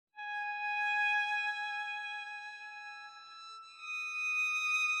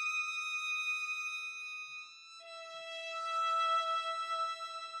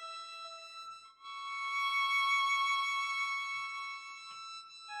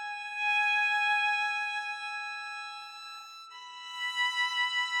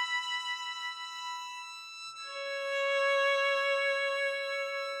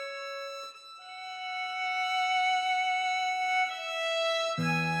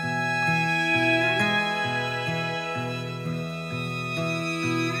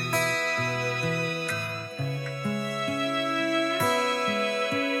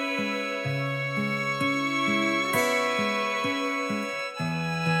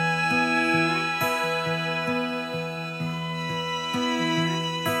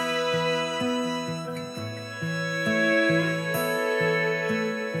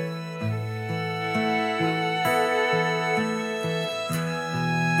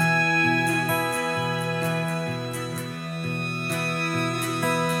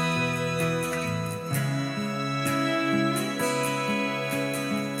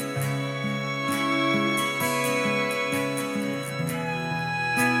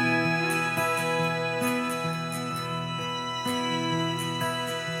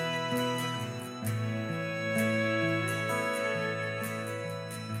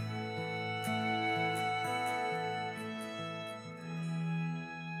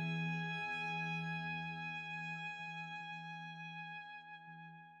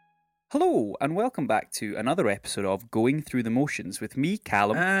Hello, and welcome back to another episode of Going Through the Motions with me,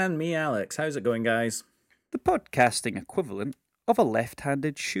 Callum, And me, Alex. How's it going, guys? the podcasting equivalent of a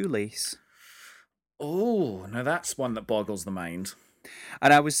left-handed shoelace. Oh, now that's one that boggles the mind.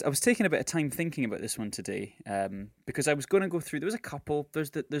 And I was taking a bit of time thinking about this one today, because I was going to go through. There was a couple.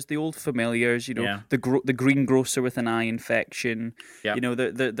 There's the old familiars, Yeah. the greengrocer with an eye infection. Yep.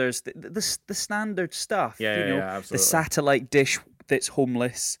 There's the standard stuff. Yeah, you know, yeah, the absolutely. satellite dish that's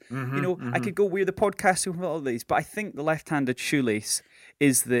homeless. Mm-hmm, I could go we're the podcasting with all of these, but I think the left-handed shoelace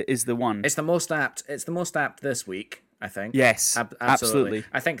is the one. It's the most apt. It's the most apt this week, I think. Yes, absolutely.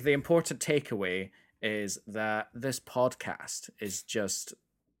 I think the important takeaway is that this podcast is just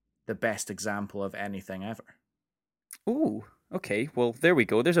the best example of anything ever. Ooh, okay. Well, there we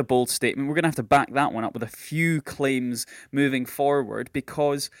go. There's a bold statement. We're going to have to back that one up with a few claims moving forward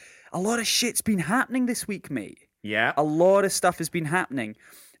because a lot of shit's been happening this week, mate. Yeah. A lot of stuff has been happening.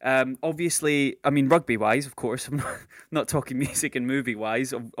 Obviously, I mean, rugby-wise, of course. I'm not talking music and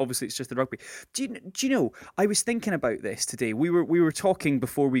movie-wise. Obviously, it's just the rugby. Do you know, I was thinking about this today. We were talking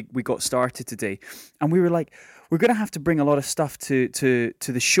before we got started today, and we were like, we're going to have to bring a lot of stuff to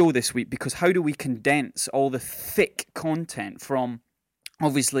the show this week because how do we condense all the thick content from...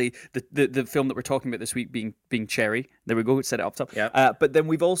 Obviously, the film that we're talking about this week being Cherry. There we go, set it up top. Yep. But then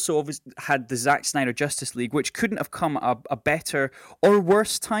we've also obviously had the Zack Snyder Justice League, which couldn't have come a better or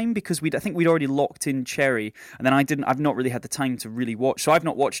worse time because I think we'd already locked in Cherry, and then I've not really had the time to really watch. So I've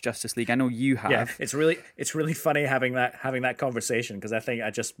not watched Justice League. I know you have. Yeah, it's really funny having that conversation because I think I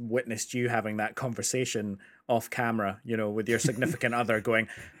just witnessed you having that conversation off camera, with your significant other going,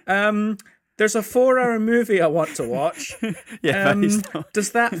 there's a 4-hour movie I want to watch. Yeah,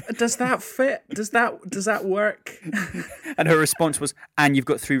 does that fit? Does that work? And her response was, "And you've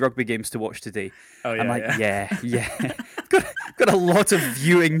got 3 rugby games to watch today." Oh yeah, I'm like, yeah. got a lot of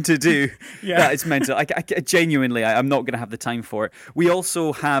viewing to do. Yeah. That is mental. I genuinely, I'm not going to have the time for it. We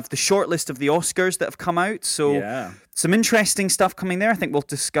also have the short list of the Oscars that have come out. So some interesting stuff coming there. I think we'll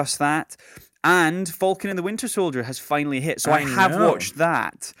discuss that. And Falcon and the Winter Soldier has finally hit. So I have watched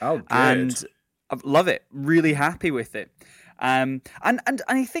that. Oh, good. And I love it. Really happy with it. And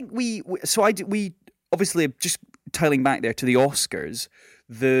I think we obviously, just tiling back there to the Oscars,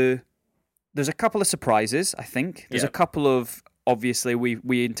 there's a couple of surprises, I think. There's a couple of... Obviously,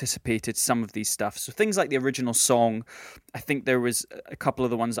 we anticipated some of these stuff. So things like the original song, I think there was a couple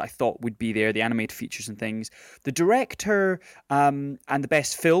of the ones that I thought would be there, the animated features and things. The director and the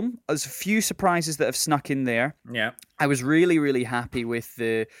best film, there's a few surprises that have snuck in there. Yeah. I was really, really happy with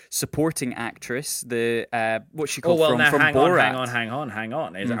the supporting actress, what's she called from Borat. Hang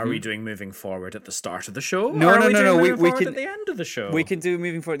on. Are we doing moving forward at the start of the show? No. We can at the end of the show. We can do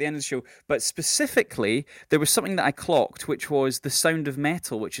moving forward at the end of the show. But specifically, there was something that I clocked, which was the Sound of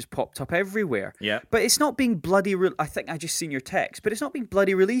Metal, which has popped up everywhere. Yeah. But it's not being bloody... I think I just seen your text, but it's not being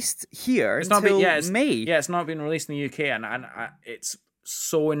bloody released here until May. Yeah, it's not been released in the UK, and it's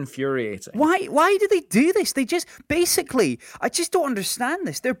so infuriating. Why do they do this? They just basically, I just don't understand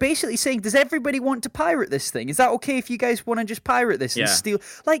this. They're basically saying, does everybody want to pirate this thing? Is that okay if you guys want to just pirate this and steal?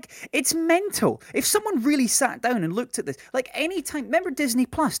 Like, it's mental. If someone really sat down and looked at this, like anytime, remember Disney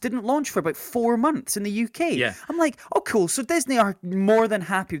Plus didn't launch for about 4 months in the UK? Yeah. I'm like, oh cool, so Disney are more than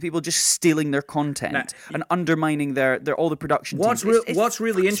happy with people just stealing their content and undermining their all the production teams. What's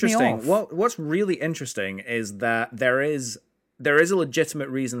really interesting? What's really interesting is that there is a legitimate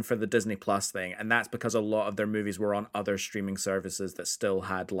reason for the Disney Plus thing, and that's because a lot of their movies were on other streaming services that still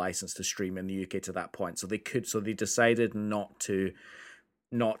had license to stream in the UK to that point. So they decided not to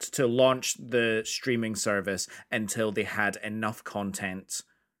launch the streaming service until they had enough content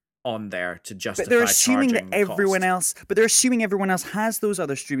on there to justify. But they're assuming that everyone else. But they're assuming everyone else has those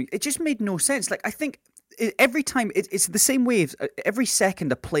other streaming. It just made no sense. Like I think every time it's the same way. Every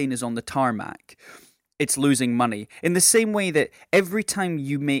second a plane is on the tarmac, it's losing money. In the same way that every time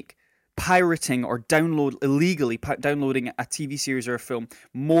you make pirating or illegally downloading a TV series or a film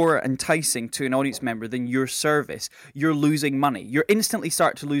more enticing to an audience member than your service, you're losing money. You're instantly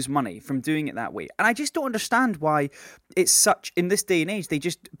start to lose money from doing it that way. And I just don't understand why it's such, in this day and age,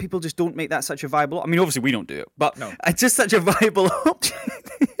 people just don't make that such a viable... I mean, obviously we don't do it, but no. It's just such a viable option.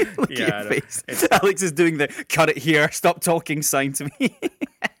 Look at your face. Alex is doing the cut it here, stop talking sign to me.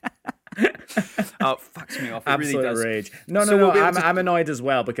 Oh, fucks me off. It Absolute really does. rage. No. I'm annoyed as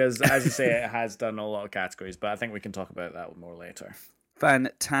well because, as you say, it has done a lot of categories, but I think we can talk about that more later.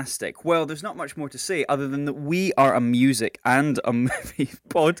 Fantastic. Well, there's not much more to say other than that we are a music and a movie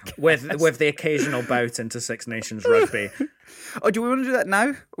podcast. With the occasional bout into Six Nations rugby. Oh, do we want to do that now?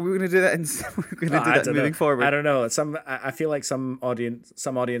 Or are we going to do that? We're going to do that moving forward. I don't know. I feel like some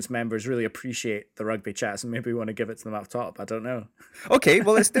audience members really appreciate the rugby chats, and maybe we want to give it to them up top. I don't know. Okay,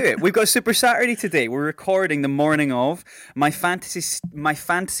 well, let's do it. We've got Super Saturday today. We're recording the morning of my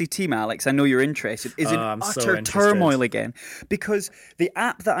fantasy team. Alex, I know you're interested. Is in utter turmoil again because the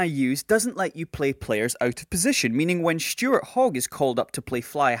app that I use doesn't let you play players out of position. Meaning, when Stuart Hogg is called up to play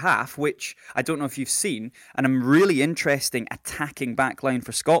fly half, which I don't know if you've seen, and I'm really interesting attacking backline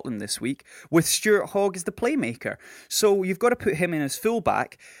for Scotland this week with Stuart Hogg as the playmaker. So you've got to put him in as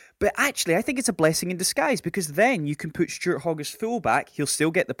fullback. But actually, I think it's a blessing in disguise because then you can put Stuart Hogg as fullback. He'll still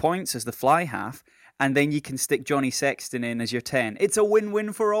get the points as the fly half. And then you can stick Johnny Sexton in as your 10. It's a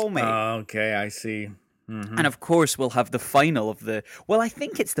win-win for all, mate. Okay, I see. Mm-hmm. And of course, we'll have the final of the... Well, I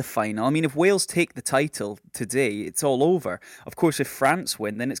think it's the final. I mean, if Wales take the title today, it's all over. Of course, if France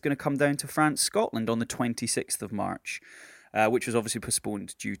win, then it's going to come down to France-Scotland on the 26th of March. Which was obviously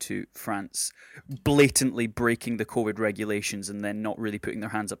postponed due to France blatantly breaking the COVID regulations and then not really putting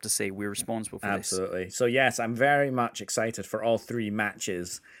their hands up to say we're responsible for this. Absolutely. So yes, I'm very much excited for all three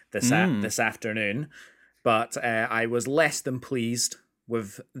matches this afternoon, but I was less than pleased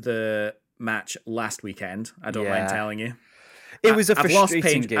with the match last weekend. I don't mind telling you. It was a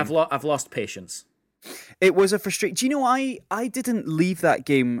frustrating game. I've lost patience. It was a frustrating... Do you know, I didn't leave that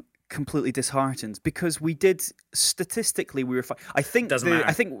game completely disheartened because we did statistically we were fine. I think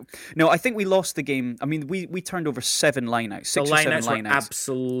we lost the game. I mean, we turned over 7 lineouts, 6 or 7 lineouts. Were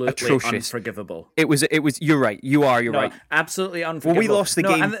absolutely atrocious. Unforgivable. It was. You're right. You're right. Absolutely unforgivable. Well, we lost the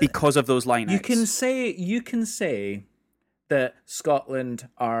game because of those lineouts. You can say that Scotland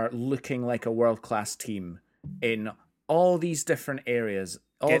are looking like a world-class team in all these different areas.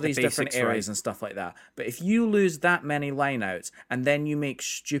 And stuff like that. But if you lose that many lineouts and then you make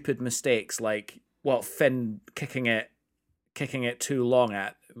stupid mistakes like Finn kicking it too long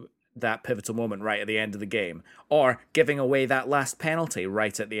at that pivotal moment right at the end of the game, or giving away that last penalty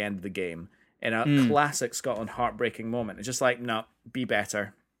right at the end of the game in a classic Scotland heartbreaking moment, it's just like, no, be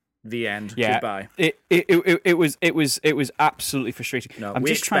better. The end. Yeah. Goodbye. It was absolutely frustrating. No, we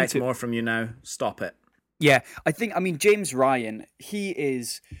expect more from you now. Stop it. Yeah, I mean, James Ryan, he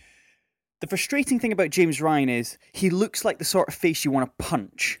is... The frustrating thing about James Ryan is he looks like the sort of face you want to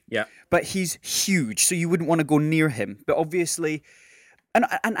punch. Yeah. But he's huge, so you wouldn't want to go near him. But obviously... And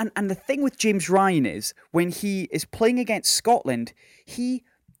the thing with James Ryan is, when he is playing against Scotland, he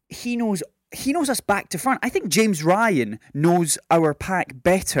knows us back to front. I think James Ryan knows our pack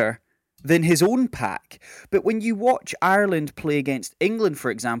better than his own pack. But when you watch Ireland play against England, for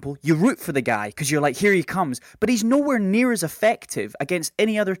example, you root for the guy because you're like, here he comes. But he's nowhere near as effective against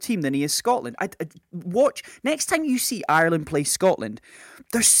any other team than he is Scotland. Watch, next time you see Ireland play Scotland,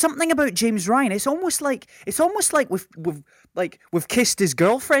 there's something about James Ryan. It's almost like we've kissed his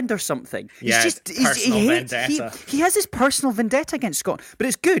girlfriend or something. Yeah, vendetta. He has his personal vendetta against Scotland. But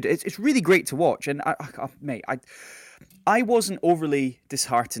it's good. It's really great to watch. And I wasn't overly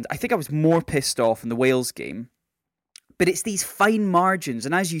disheartened. I think I was more pissed off in the Wales game. But it's these fine margins,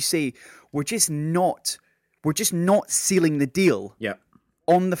 and as you say, we're just not sealing the deal. Yeah.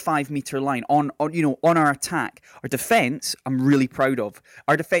 On the 5 meter line, on our attack. Our defence, I'm really proud of.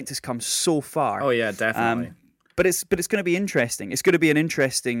 Our defence has come so far. Oh yeah, definitely. But it's going to be interesting. It's going to be an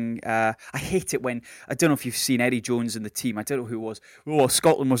interesting... I hate it when... I don't know if you've seen Eddie Jones in the team. I don't know who it was. Oh,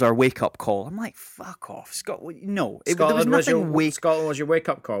 Scotland was our wake-up call. I'm like, fuck off. No. There was nothing... Scotland was your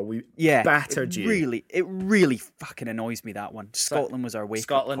wake-up call. We battered you. It really fucking annoys me, that one. Scotland was our wake-up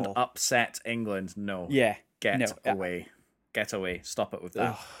call. Scotland upset England. No. Yeah. Get away. Get away. Stop it with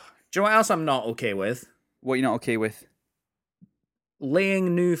that. Do you know what else I'm not okay with? What are you not okay with?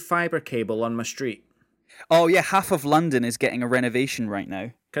 Laying new fibre cable on my street. Oh, yeah, half of London is getting a renovation right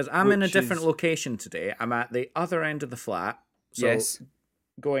now. Because I'm in a different location today. I'm at the other end of the flat. So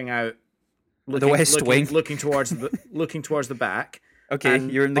going out... The West Wing. Looking towards the back. Okay,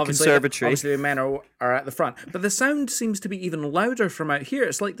 you're in the conservatory. Obviously, the men are at the front. But the sound seems to be even louder from out here.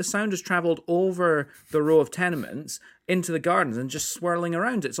 It's like the sound has travelled over the row of tenements into the gardens and just swirling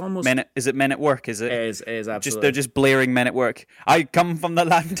around. It's almost... Is it Men at Work, is it? It is absolutely. They're just blaring Men at Work. I come from the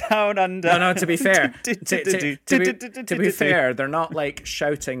land down under... No, to be fair. To be fair, they're not like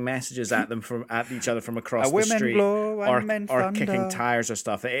shouting messages at each other from across the street. Or kicking tires or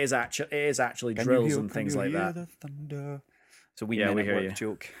stuff. It is actually drills and things like that. So we Men at Work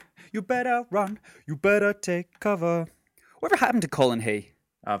joke. You better run. You better take cover. Whatever happened to Colin Hay?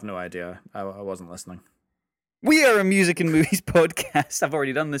 I have no idea. I wasn't listening. We are a music and movies podcast. I've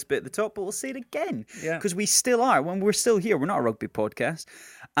already done this bit at the top, but we'll say it again. Yeah. Because we still are. When we're still here, we're not a rugby podcast.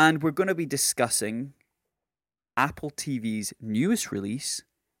 And we're going to be discussing Apple TV's newest release,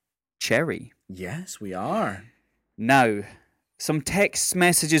 Cherry. Yes, we are. Now, some text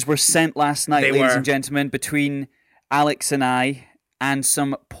messages were sent last night, ladies and gentlemen, between Alex and I, and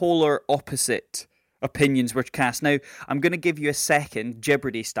some polar opposite opinions were cast. Now, I'm going to give you a second,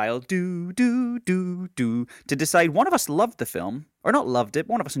 Jeopardy style, to decide one of us loved the film, or not loved it,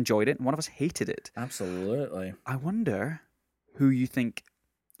 one of us enjoyed it, and one of us hated it. Absolutely. I wonder who you think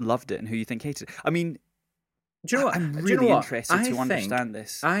loved it and who you think hated it. I mean, do you know what? I'm really interested to understand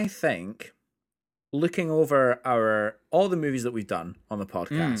this. I think, looking over all the movies that we've done on the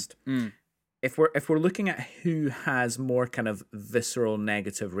podcast, if we're looking at who has more kind of visceral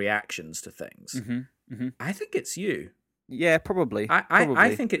negative reactions to things, I think it's you. Yeah, probably.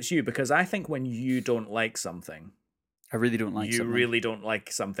 I think it's you, because I think when you don't like something, I really don't like something. You really don't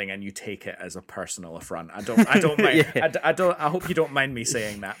like something, and you take it as a personal affront. I don't mind. Yeah. I hope you don't mind me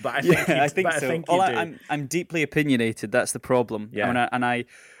saying that, but I think so. I'm deeply opinionated. That's the problem. Yeah.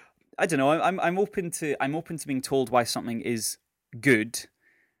 I don't know. I'm open to being told why something is good,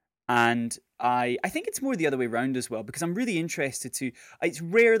 and I think it's more the other way around as well, because I'm really interested to. It's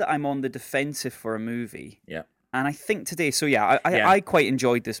rare that I'm on the defensive for a movie. Yeah. And I think today, so yeah, I quite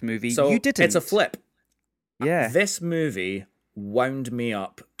enjoyed this movie. So you didn't. It's a flip. Yeah. This movie wound me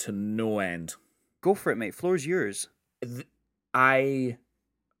up to no end. Go for it, mate. Floor's yours. I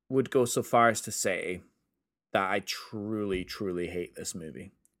would go so far as to say that I truly, truly hate this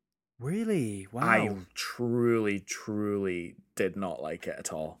movie. Really? Wow. I truly, truly did not like it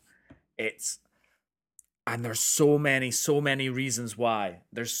at all. And there's so many reasons why.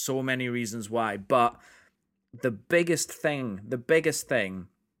 There's so many reasons why. But the biggest thing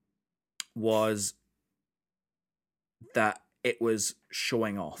was that it was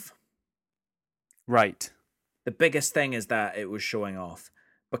showing off. Right. The biggest thing is that it was showing off,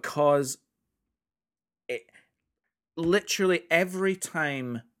 because it literally every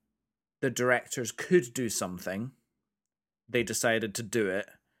time the directors could do something, they decided to do it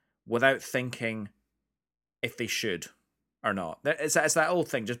without thinking if they should or not. It's that old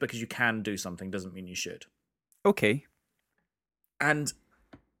thing, just because you can do something doesn't mean you should. Okay. And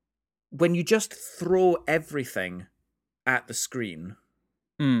when you just throw everything at the screen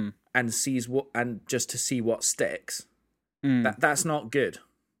and just to see what sticks, that's not good.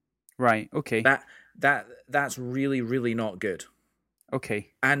 Right. Okay. That's really, really not good.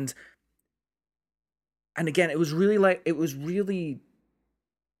 Okay. And again, it was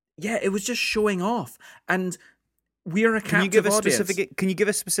just showing off. And we're a captive audience. Can you give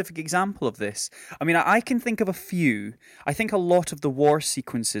a specific example of this? I mean, I can think of a few. I think a lot of the war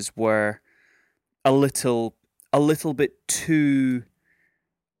sequences were a little bit too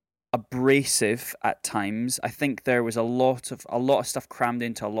abrasive at times. I think there was a lot of stuff crammed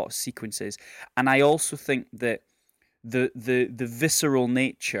into a lot of sequences, and I also think that the visceral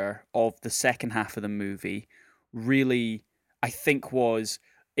nature of the second half of the movie really, I think, was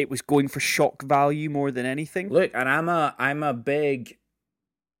going for shock value more than anything. Look, and I'm a big,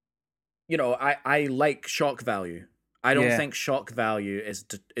 I like shock value. I don't think shock value is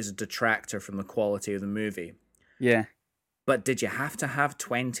a detractor from the quality of the movie. Yeah. But did you have to have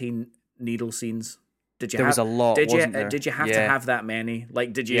 20 needle scenes? There was a lot, wasn't there? Did you have to have that many?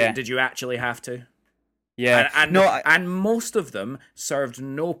 Like, did you actually have to? Yeah. And most of them served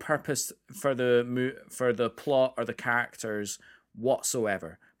no purpose for the plot or the characters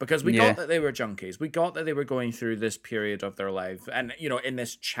whatsoever. Because we got that they were junkies. We got that they were going through this period of their life. And, in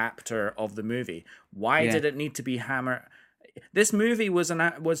this chapter of the movie. Why did it need to be hammered? This movie was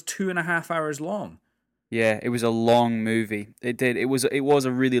 2.5 hours long. Yeah, it was a long movie. It did. It was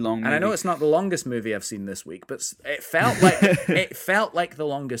a really long movie. And I know it's not the longest movie I've seen this week, but it felt like the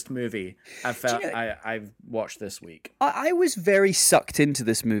longest movie I've watched this week. I was very sucked into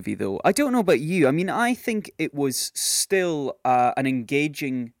this movie, though. I don't know about you. I mean, I think it was still an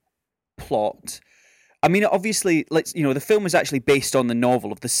engaging plot. I mean, obviously, the film is actually based on the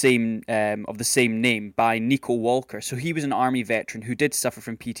novel of the same name by Nico Walker. So he was an army veteran who did suffer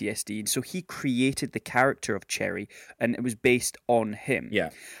from PTSD, and so he created the character of Cherry, and it was based on him. Yeah.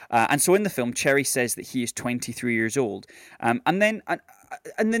 And so in the film, Cherry says that he is 23 years old, and then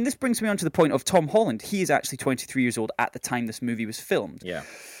this brings me on to the point of Tom Holland. He is actually 23 years old at the time this movie was filmed. Yeah.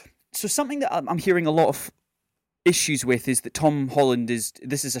 So something that I'm hearing a lot of issues with is that Tom Holland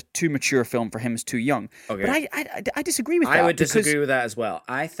this is a too mature film for him, is too young. Okay. But I disagree with that. I would disagree with that as well.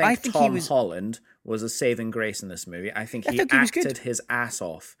 I think Tom Holland was a saving grace in this movie. I think he acted his ass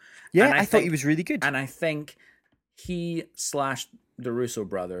off. Yeah, I thought he was really good. And I think he / the Russo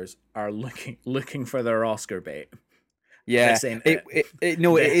brothers are looking for their Oscar bait. Yeah, This ain't it.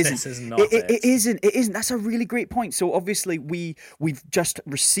 No, it isn't. This is not it isn't. It isn't. That's a really great point. So obviously we've just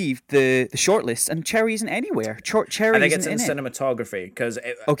received the shortlist, and Cherry isn't anywhere. Cherry I think it's isn't in cinematography because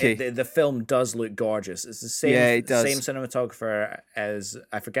Okay. the film does look gorgeous. It's the same it does. same cinematographer as,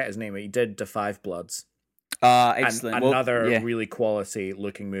 I forget his name. He did Da 5 Bloods. Excellent. And another really quality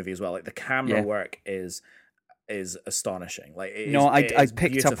looking movie as well. Like the camera work is astonishing. Like I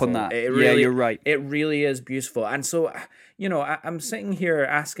picked up on that. You're right. It really is beautiful. And so, I'm sitting here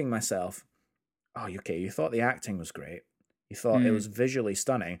asking myself, oh, okay, you thought the acting was great. You thought it was visually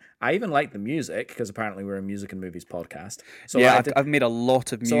stunning. I even liked the music because apparently we're a music and movies podcast. So yeah, I've made a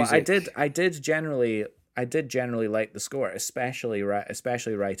lot of music. So I did generally like the score, especially right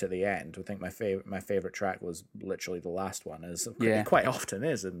at the end. I think my favorite track was literally the last one, as it quite often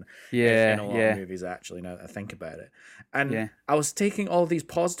is in a lot of movies, actually, now that I think about it. And I was taking all these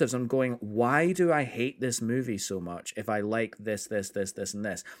positives and going, why do I hate this movie so much if I like this, and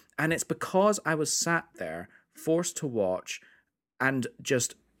this? And it's because I was sat there forced to watch, and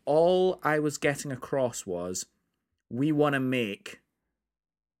just all I was getting across was, we want to make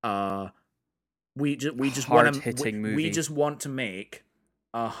we just want to make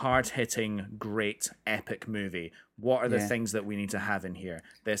a hard-hitting, great, epic movie. What are the things that we need to have in here?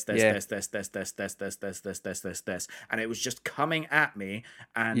 This, and it was just coming at me,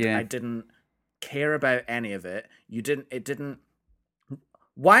 and I didn't care about any of it. It didn't.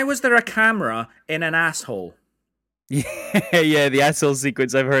 Why was there a camera in an asshole? Yeah, the asshole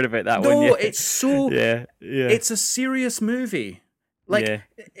sequence. I've heard about that one. No, it's so. Yeah. It's a serious movie. Like,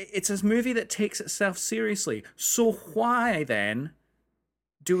 it's a movie that takes itself seriously. So why then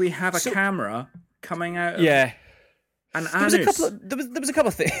do we have a camera coming out of an anus? There was a couple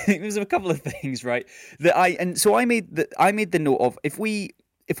of things. There was a couple of things, right? That I made the note of, if we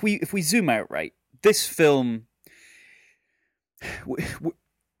zoom out, right, this film.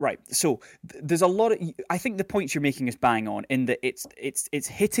 Right, so there's a lot of. I think the points you're making is bang on in that it's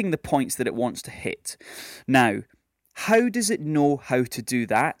hitting the points that it wants to hit. Now, how does it know how to do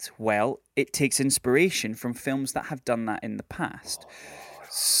that? Well, it takes inspiration from films that have done that in the past.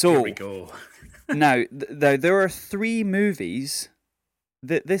 So here we go. Now, there are 3 movies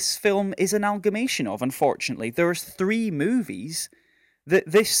that this film is an amalgamation of. Unfortunately, there are 3 movies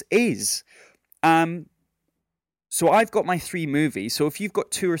that this is. So I've got my 3 movies. So if you've got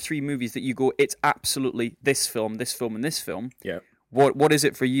 2 or 3 movies that you go, it's absolutely this film, and this film. Yeah. What is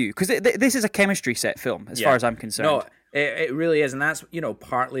it for you? Because this is a chemistry set film, as far as I'm concerned. No, it really is, and that's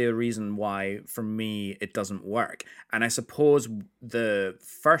partly a reason why for me it doesn't work. And I suppose the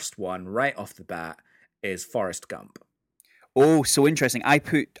first one right off the bat is Forrest Gump. Oh, so interesting. I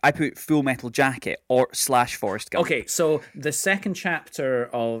put Full Metal Jacket / Forrest Gump. Okay, so the second chapter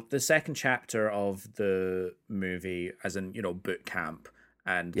of the movie, as in boot camp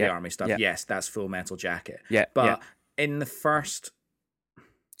and the army stuff. Yes, that's Full Metal Jacket. Yeah, but in the first.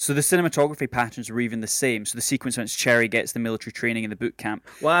 So the cinematography patterns are even the same. So the sequence when Cherry gets the military training in the boot camp,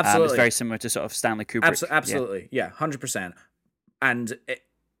 well, absolutely, it's very similar to sort of Stanley Kubrick. Absolutely, 100%.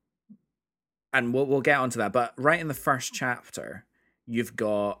 And we'll get onto that. But right in the first chapter, you've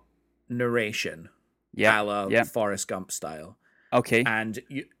got narration, a la Forrest Gump style. Okay, and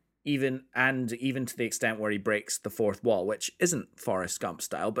even to the extent where he breaks the fourth wall, which isn't Forrest Gump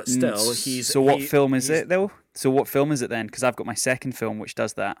style, but still he's. So what film is it though? So what film is it then? Because I've got my second film which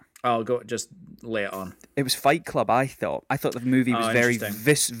does that. I'll go just lay it on. It was Fight Club. I thought the movie was very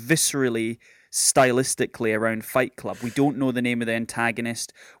viscerally, stylistically around Fight Club. We don't know the name of the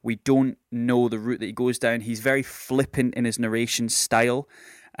antagonist. We don't know the route that he goes down. He's very flippant in his narration style,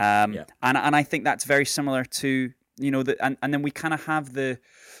 and I think that's very similar to. And then we kind of have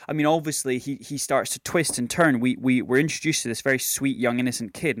obviously he starts to twist and turn. We're introduced to this very sweet, young,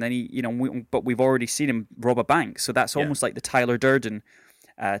 innocent kid, and then but we've already seen him rob a bank. So that's almost like the Tyler Durden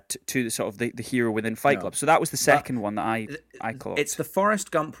to the sort of the hero within Fight Club. So that was the second one that I caught. It's the Forrest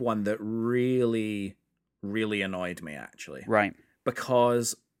Gump one that really, really annoyed me, actually. Right.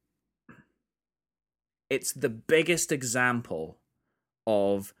 Because it's the biggest example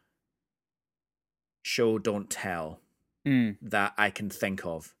of show don't tell that I can think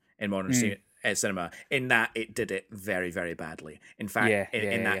of in modern cinema, in that it did it very, very badly. In fact,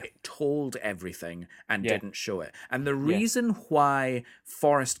 in that it told everything and didn't show it. And the reason why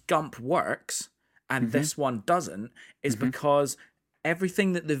Forrest Gump works and this one doesn't is because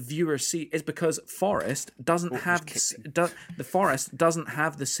everything that the viewer sees is because Forrest doesn't have the Forrest doesn't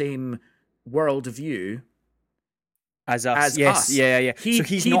have the same world view as us. Yes. So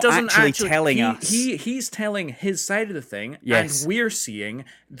he's not actually telling us. He's telling his side of the thing, and we're seeing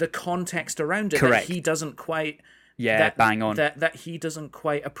the context around it that he doesn't quite bang on. That he doesn't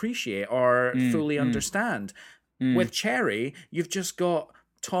quite appreciate or fully understand. With Cherry, you've just got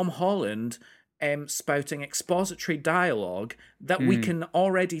Tom Holland spouting expository dialogue that we can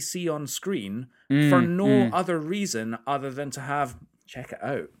already see on screen for no other reason other than to have, check it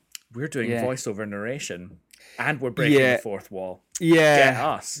out, we're doing voiceover narration and we're breaking the fourth wall. Get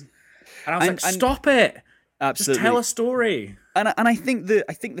us. And I was stop it. Absolutely. Just tell a story. And I think the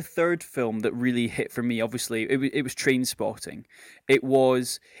third film that really hit for me, obviously, it was Trainspotting. It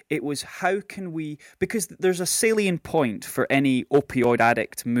was how can we, because there's a salient point for any opioid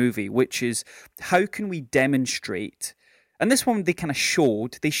addict movie, which is how can we demonstrate, and this one they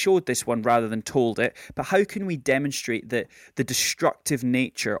showed this one rather than told it, but how can we demonstrate that the destructive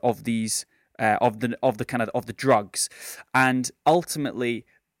nature of these of the drugs, and ultimately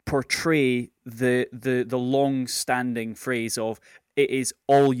portray the long-standing phrase of it is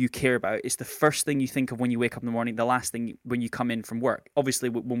all you care about. It's the first thing you think of when you wake up in the morning, the last thing when you come in from work. Obviously,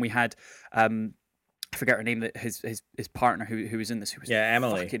 when we had I forget her name, that his partner who was in this, who was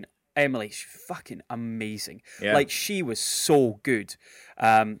Emily, she's fucking amazing. Yeah. Like, she was so good.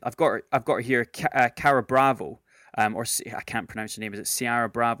 I've got her here, Cara Bravo. Or I can't pronounce her name. Is it Ciara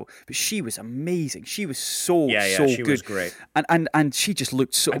Bravo? But she was amazing. She was so she good. Was great. And she just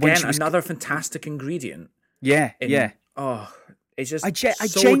looked so. Again, another fantastic ingredient. Oh, it's just I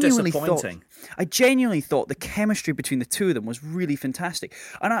genuinely thought the chemistry between the two of them was really fantastic.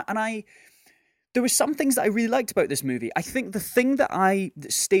 And there were some things that I really liked about this movie. I think the thing that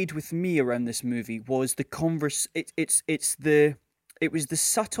stayed with me around this movie was the It was the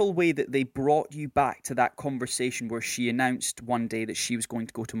subtle way that they brought you back to that conversation where she announced one day that she was going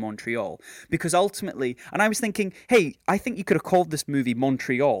to go to Montreal. Because ultimately, and I was thinking, hey, I think you could have called this movie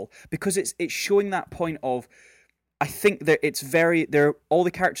Montreal, because it's showing that point of, I think that all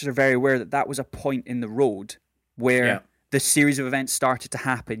the characters are very aware that was a point in the road where the series of events started to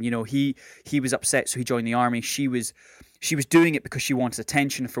happen. You know, he was upset, so he joined the army. She was doing it because she wanted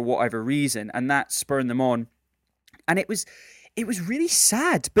attention for whatever reason, and that spurred them on. And it was really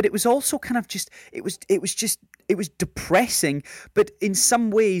sad, but it was also kind of just, it was depressing. But in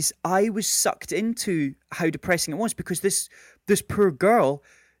some ways, I was sucked into how depressing it was, because this poor girl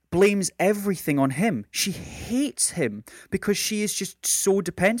blames everything on him. She hates him because she is just so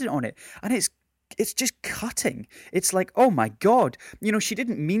dependent on it. And it's just cutting. It's like, oh my God, you know, she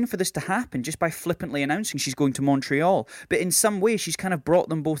didn't mean for this to happen just by flippantly announcing she's going to Montreal. But in some way, she's kind of brought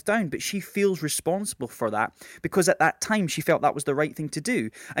them both down. But she feels responsible for that because at that time, she felt that was the right thing to do.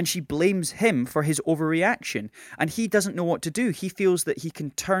 And she blames him for his overreaction. And he doesn't know what to do. He feels that he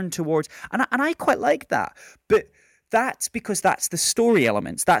can turn towards... And I quite like that. But that's because that's the story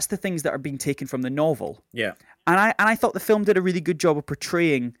elements. That's the things that are being taken from the novel. Yeah. And I thought the film did a really good job of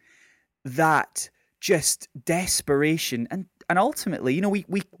portraying that just desperation, and ultimately, you know,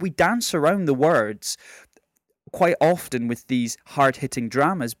 we dance around the words quite often with these hard-hitting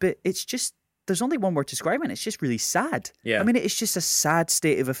dramas, but it's just, there's only one word to describe it. It's just really sad. Yeah. I mean, it's just a sad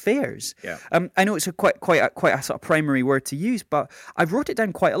state of affairs. Yeah. I know it's quite a sort of primary word to use, but I've wrote it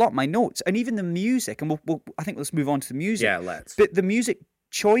down quite a lot in my notes, and even the music. And I think let's move on to the music. Yeah, let's. But the music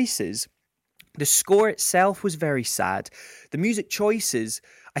choices, the score itself was very sad. The music choices,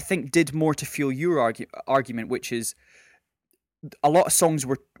 I think, did more to fuel your argument, which is a lot of songs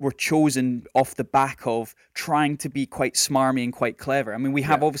were chosen off the back of trying to be quite smarmy and quite clever. I mean, we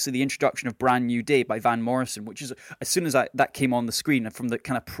have obviously the introduction of Brand New Day by Van Morrison, which is, as soon as that came on the screen from the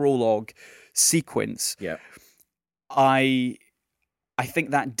kind of prologue sequence, I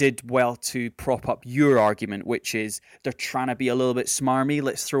think that did well to prop up your argument, which is they're trying to be a little bit smarmy.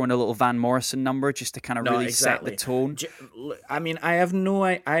 Let's throw in a little Van Morrison number just to kind of really set the tone. I mean, I have no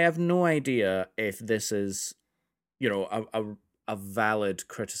idea if this is, you know, a valid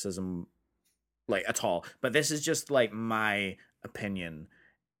criticism, like, at all. But this is just like my opinion.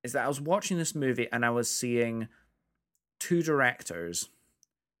 Is that I was watching this movie and I was seeing two directors,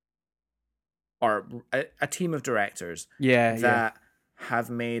 or a team of directors, that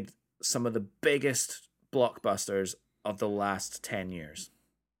have made some of the biggest blockbusters of the last 10 years.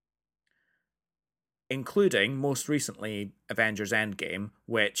 Including, most recently, Avengers Endgame,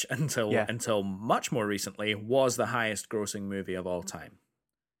 which, until much more recently, was the highest grossing movie of all time.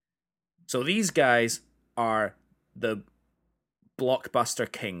 So these guys are the blockbuster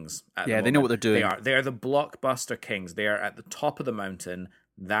kings. They know what they're doing. They are the blockbuster kings. They are at the top of the mountain.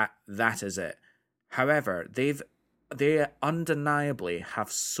 That is it. However, they undeniably have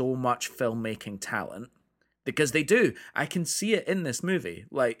so much filmmaking talent, because they do. I can see it in this movie.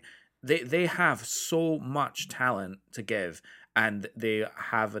 Like, they have so much talent to give, and they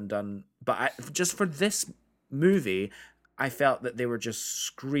haven't done. But just for this movie, I felt that they were just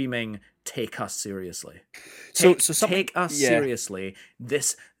screaming, "Take us seriously! Take us seriously!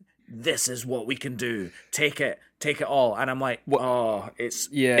 This is what we can do. Take it all." And I'm like, it's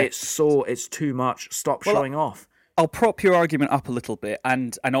too much. Stop showing off. I'll prop your argument up a little bit,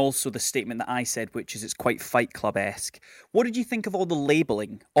 and also the statement that I said, which is it's quite Fight Club-esque. What did you think of all of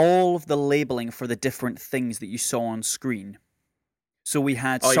the labeling for the different things that you saw on screen? So we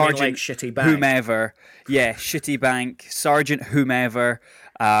had Sergeant like Shitty Bank. whomever, Shitty Bank, Sergeant whomever.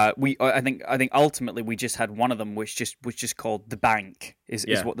 I think ultimately we just had one of them, which was just called the Bank, is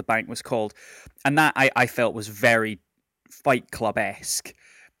what the bank was called, and that I felt was very Fight Club-esque,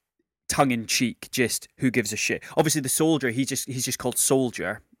 tongue in cheek. Just who gives a shit? Obviously, the soldier, he's just called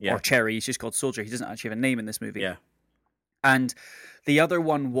Soldier, or Cherry. He's just called Soldier. He doesn't actually have a name in this movie. Yeah, and the other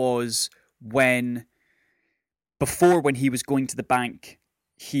one was when he was going to the bank,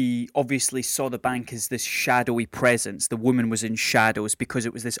 he obviously saw the bank as this shadowy presence. The woman was in shadows because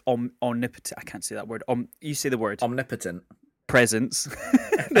it was this omnipotent... I can't say that word. You say the word. Omnipotent. Presence.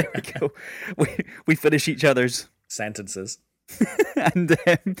 There we go. We finish each other's sentences. And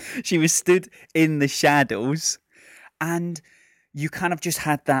she was stood in the shadows, and you kind of just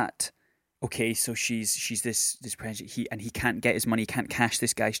had that... Okay, so she's this president. He can't get his money. He can't cash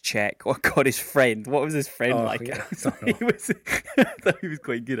this guy's check. Oh God, his friend. What was his friend like? Yeah, I thought he was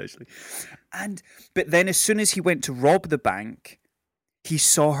quite good actually. But then as soon as he went to rob the bank, he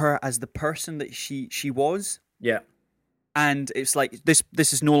saw her as the person that she was. Yeah. And it's like this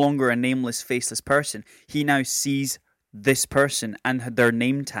is no longer a nameless, faceless person. He now sees this person and their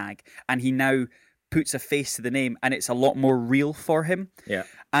name tag, and he now puts a face to the name, and it's a lot more real for him. Yeah.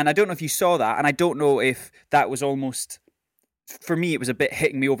 And I don't know if you saw that, and I don't know if that was almost, for me, it was a bit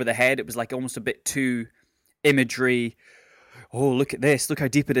hitting me over the head. It was like almost a bit too imagery. Oh, look at this! Look how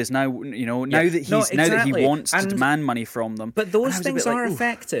deep it is now. Now that he wants to demand money from them. But those things are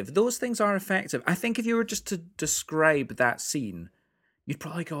effective. Those things are effective. I think if you were just to describe that scene, you'd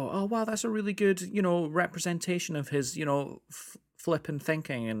probably go, "Oh, wow, that's a really good, representation of his, flippant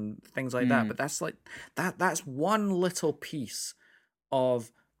thinking and things like that." But that's like that's one little piece of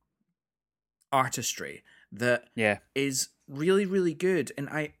artistry that is really, really good in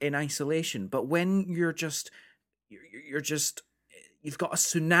isolation. But when you've got a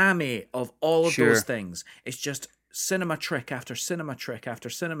tsunami of all of those things, it's just cinema trick after cinema trick after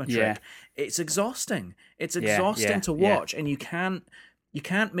cinema trick. It's exhausting. It's exhausting to watch, and you can't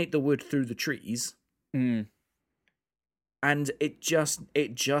make the wood through the trees. And it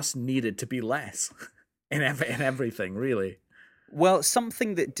just needed to be less in everything, really. Well,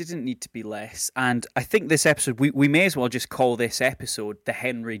 something that didn't need to be less, and I think this episode, we may as well just call this episode the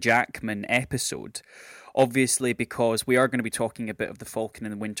Henry Jackman episode, obviously, because we are going to be talking a bit of the Falcon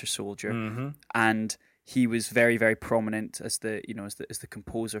and the Winter Soldier, and he was very, very prominent as the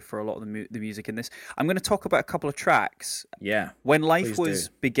composer for a lot of the music in this. I'm going to talk about a couple of tracks. Yeah. When Life was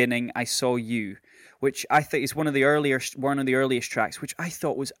beginning, I Saw You, which I think is one of the earliest tracks, which I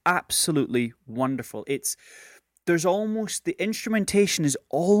thought was absolutely wonderful. There's almost, the instrumentation is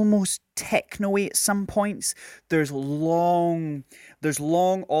almost techno-y at some points. There's long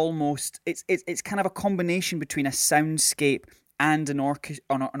almost, it's kind of a combination between a soundscape and an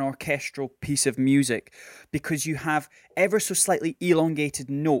orchestral piece of music, because you have ever so slightly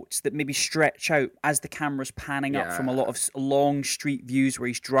elongated notes that maybe stretch out as the camera's panning up from a lot of long street views where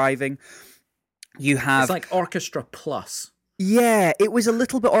he's driving. You have... It's like Orchestra Plus. Yeah, it was a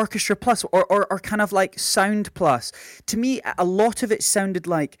little bit Orchestra Plus or kind of like Sound Plus. To me, a lot of it sounded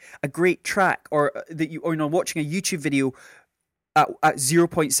like a great track, or watching a YouTube video at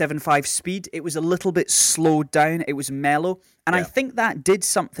 0.75 speed. It was a little bit slowed down. It was mellow. And I think that did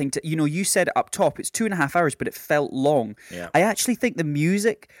something to, you said it up top, it's 2.5 hours, but it felt long. Yeah. I actually think the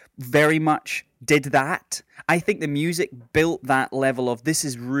music very much did that. I think the music built that level of, this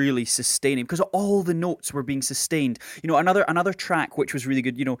is really sustaining, because all the notes were being sustained. Another track which was really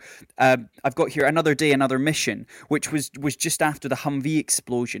good, I've got here Another Day, Another Mission, which was just after the Humvee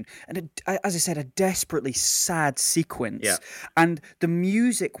explosion. And as I said, a desperately sad sequence. Yeah. And the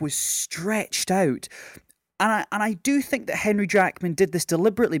music was stretched out. And I do think that Henry Jackman did this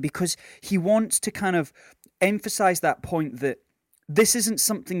deliberately, because he wants to kind of emphasize that point that this isn't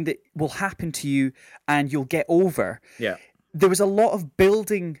something that will happen to you and you'll get over. Yeah. There was a lot of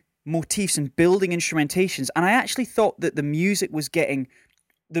building motifs and building instrumentations, and I actually thought that the music was getting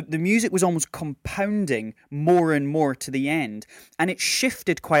the music was almost compounding more and more to the end, and it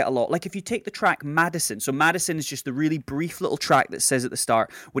shifted quite a lot. Like if you take the track Madison, so Madison is just the really brief little track that says at the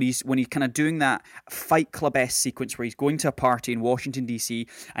start when he's kind of doing that Fight Club-esque sequence where he's going to a party in Washington DC,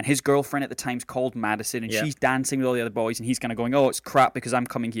 and his girlfriend at the time's called Madison, and she's dancing with all the other boys, and he's kind of going, "Oh, it's crap because I'm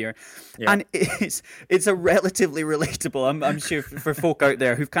coming here," and it's a relatively relatable. I'm sure for folk out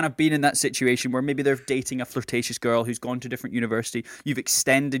there who've kind of been in that situation where maybe they're dating a flirtatious girl who's gone to a different university, you've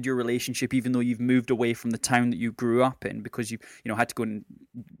extended your relationship even though you've moved away from the town that you grew up in because you had to go in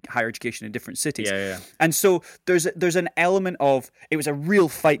higher education in different cities. And so there's an element of, it was a real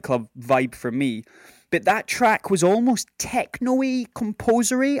Fight Club vibe for me, but that track was almost techno-y,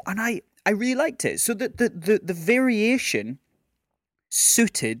 composer-y, and I really liked it. So the variation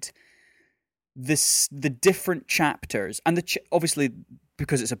suited the different chapters, and obviously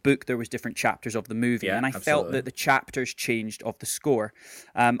because it's a book, there was different chapters of the movie, and I felt that the chapters changed of the score.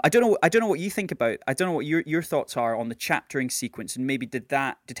 I don't know what you think about. I don't know what your thoughts are on the chaptering sequence, and maybe did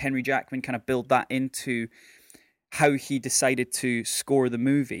Henry Jackman kind of build that into how he decided to score the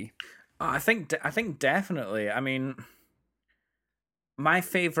movie? I think definitely. I mean, my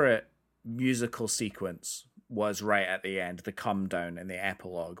favorite musical sequence was right at the end, the come down in the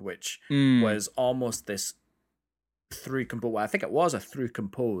epilogue, which was almost this I think it was a through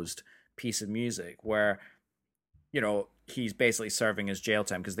composed piece of music where, he's basically serving his jail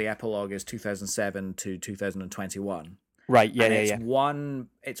time because the epilogue is 2007 to 2021. Right. Yeah. And yeah.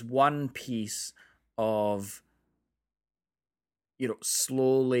 It's one piece of,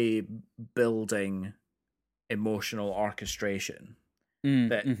 slowly building emotional orchestration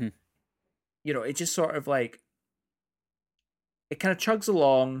that, it just sort of like, it kind of chugs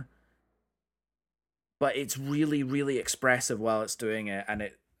along, but it's really, really expressive while it's doing it,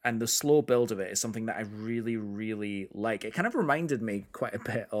 and the slow build of it is something that I really, really like. It kind of reminded me quite a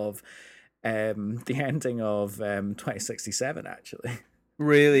bit of the ending of 2067, actually.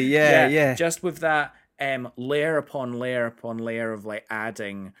 Really? Yeah. Just with that layer upon layer upon layer of like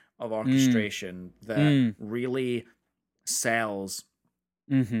adding of orchestration that really sells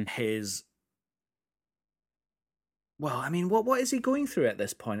his. Well, I mean, what is he going through at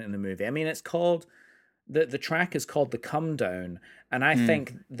this point in the movie? I mean, it's called. The track is called The Come Down, and I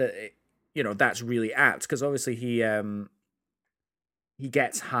think that that's really apt because obviously he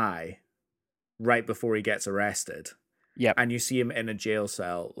gets high right before he gets arrested. Yep. And you see him in a jail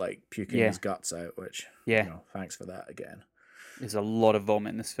cell like puking his guts out, which thanks for that again. There's a lot of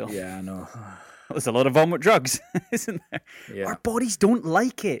vomit in this film. Yeah, I know. There's a lot of vomit drugs, isn't there? Yeah. Our bodies don't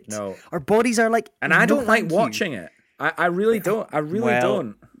like it. No. Our bodies are like, and I don't like watching it. I really don't. I really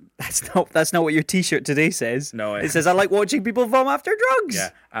don't. That's not what your T-shirt today says. No, it says I like watching people vomit after drugs. Yeah,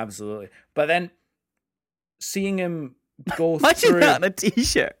 absolutely. But then seeing him go Imagine through that on a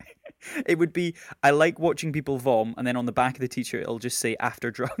T-shirt. It would be I like watching people vom, and then on the back of the T-shirt it'll just say after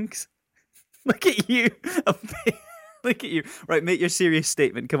drugs. Look at you. Look at you. Right, make your serious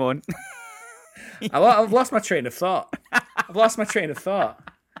statement. Come on. I've lost my train of thought.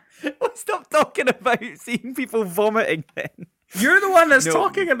 Well, stop talking about seeing people vomiting then. You're the one that's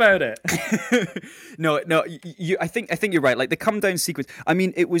talking about it. No. I think you're right. Like the come down sequence. I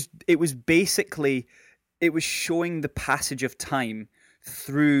mean, it was basically, it was showing the passage of time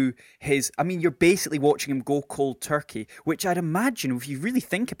through his. I mean, you're basically watching him go cold turkey, which I'd imagine, if you really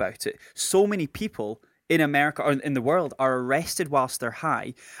think about it, so many people in America or in the world are arrested whilst they're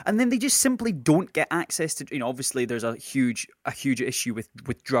high, and then they just simply don't get access to. Obviously there's a huge issue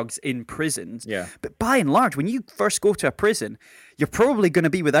with drugs in prisons. Yeah. But by and large, when you first go to a prison, you're probably going to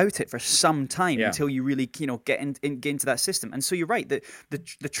be without it for some time until you really get into that system. And so you're right that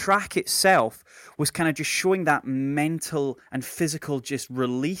the track itself was kind of just showing that mental and physical just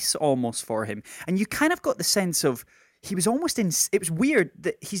release almost for him, and you kind of got the sense of. He was almost in. It was weird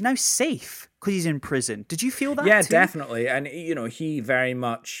that he's now safe because he's in prison. Did you feel that? Yeah, too? Definitely. And he very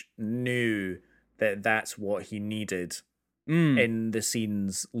much knew that that's what he needed in the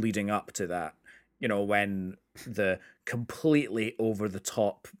scenes leading up to that. When the completely over the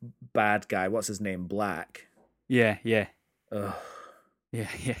top bad guy, what's his name, Black? Yeah. Ugh. Yeah.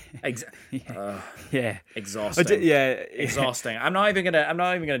 Exhausting. Yeah. Exhausting. I'm not even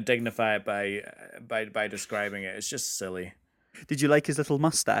gonna dignify it by describing it. It's just silly. Did you like his little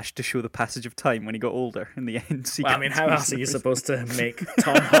mustache to show the passage of time when he got older in the end? Well, I mean, how else are you supposed to make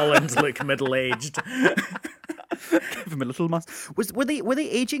Tom Holland look middle-aged? Give him a little mustache. Were they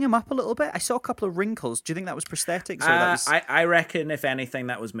aging him up a little bit? I saw a couple of wrinkles. Do you think that was prosthetics? Or that was... I reckon, if anything,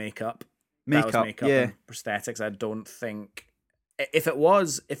 that was makeup. Makeup, and prosthetics. I don't think. If it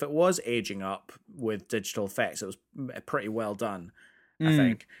was aging up with digital effects, it was pretty well done. I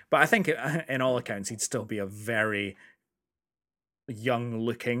think. But I think in all accounts, he'd still be a very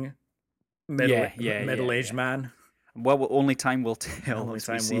young-looking middle-aged man. Well, only time will tell. Only as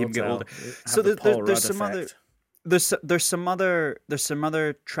time we see will him get tell. older. So There's some other. There's some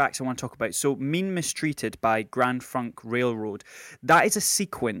other tracks I want to talk about. So Mean Mistreated by Grand Funk Railroad. That is a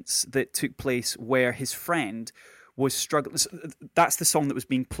sequence that took place where his friend was struggling. That's the song that was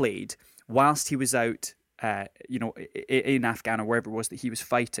being played whilst he was out, in Afghan or wherever it was that he was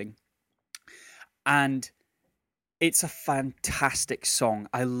fighting. And it's a fantastic song.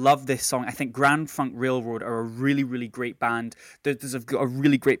 I love this song. I think Grand Funk Railroad are a really, really great band. There's a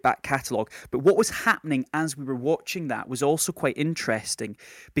really great back catalogue. But what was happening as we were watching that was also quite interesting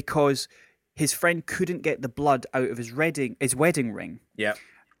because his friend couldn't get the blood out of his wedding ring. Yeah.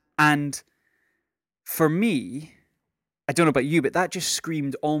 And for me, I don't know about you, but that just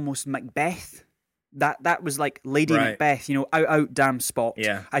screamed almost Macbeth. That was like Lady Macbeth, out damn spot.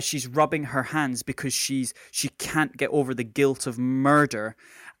 Yeah. As she's rubbing her hands because she can't get over the guilt of murder,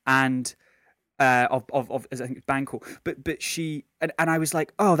 and of I think it's Banco. But she and I was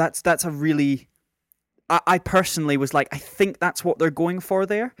like, oh, that's a really. I personally was like, I think that's what they're going for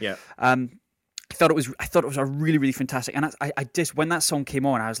there. Yeah. I thought it was a really, really fantastic, and I just when that song came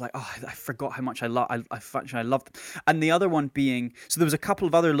on, I was like, oh, I forgot how much I loved it. And the other one being, so there was a couple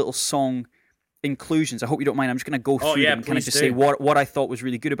of other little song inclusions. I hope you don't mind. I'm just going to go through them and kind of just say what I thought was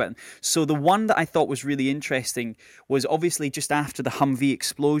really good about them. So the one that I thought was really interesting was obviously just after the Humvee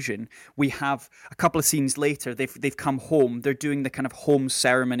explosion. We have a couple of scenes later. They've come home. They're doing the kind of home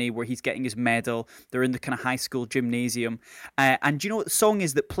ceremony where he's getting his medal. They're in the kind of high school gymnasium. And do you know what the song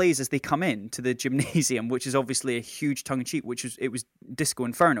is that plays as they come in to the gymnasium, which is obviously a huge tongue-in-cheek, it was Disco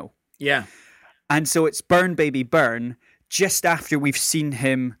Inferno. Yeah. And so it's Burn Baby Burn just after we've seen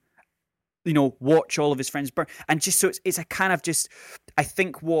him watch all of his friends burn. And just so it's a kind of just, I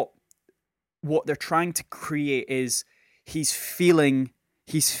think what they're trying to create is he's feeling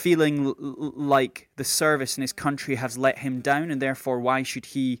like the service in his country has let him down, and therefore why should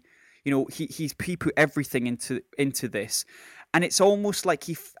he, he put everything into this. And it's almost like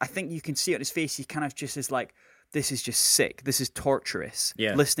I think you can see it on his face, he kind of just is like, this is just sick. This is torturous.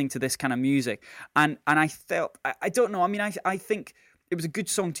 Yeah. Listening to this kind of music. And I felt, I don't know. I mean, I think it was a good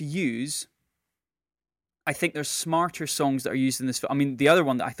song to use. I think there's smarter songs that are used in this film. I mean, the other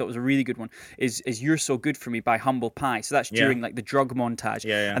one that I thought was a really good one is You're So Good For Me by Humble Pie. So that's during like the drug montage.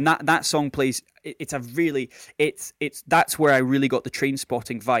 Yeah. And that song plays, it's a really, that's where I really got the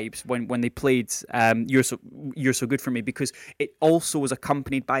Trainspotting vibes when they played You're So Good For Me, because it also was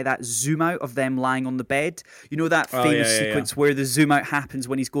accompanied by that zoom out of them lying on the bed. You know that famous sequence where the zoom out happens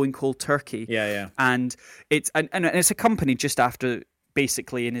when he's going cold turkey? Yeah. And it's accompanied just after.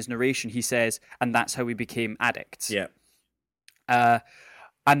 Basically, in his narration, he says, and that's how we became addicts. Yeah.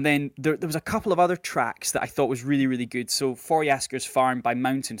 And then there was a couple of other tracks that I thought was really, really good. So Forty-Asker's Farm by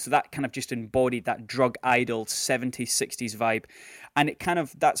Mountain. So that kind of just embodied that drug idol 70s, 60s vibe. And it kind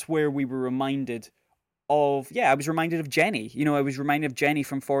of, that's where we were reminded of, I was reminded of Jenny. I was reminded of Jenny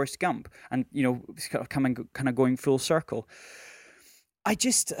from Forrest Gump. And, it's kind of going full circle. I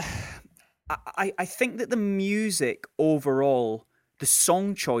think that the music overall, the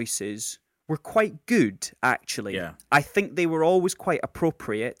song choices were quite good, actually. Yeah. I think they were always quite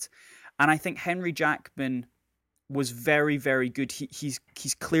appropriate. And I think Henry Jackman was very, very good. He's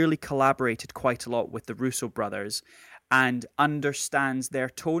clearly collaborated quite a lot with the Russo brothers and understands their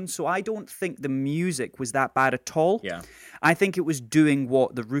tone. So I don't think the music was that bad at all. Yeah. I think it was doing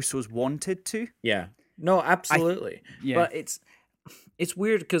what the Russos wanted to. Yeah. No, absolutely. But it's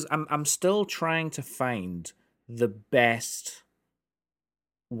weird because I'm still trying to find the best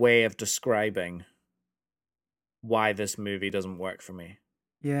way of describing why this movie doesn't work for me.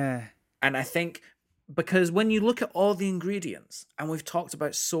 Yeah. And I think because when you look at all the ingredients, and we've talked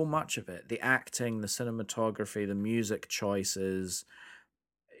about so much of it, the acting, the cinematography, the music choices,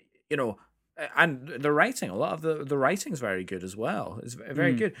 and the writing, a lot of the writing's very good as well. It's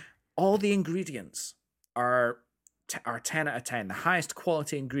very good. All the ingredients are 10 out of 10, the highest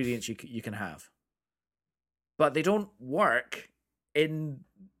quality ingredients you can have. But they don't work in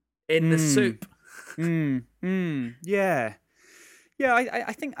the soup. Yeah.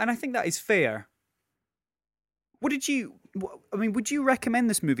 I think that is fair. Would you recommend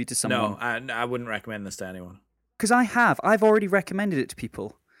this movie to someone? No, I wouldn't recommend this to anyone. Because I've already recommended it to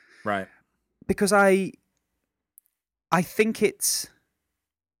people. Right. Because I think it's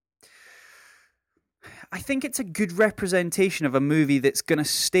a good representation of a movie that's going to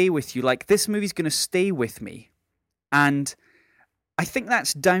stay with you. Like, this movie's going to stay with me. And I think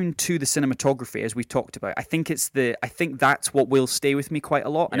that's down to the cinematography, as we talked about. I think that's what will stay with me quite a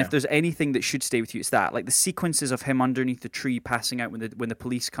lot. And if there's anything that should stay with you, it's that. Like the sequences of him underneath the tree passing out when the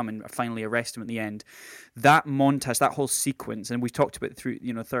police come and finally arrest him at the end. That montage, that whole sequence, and we talked about it through,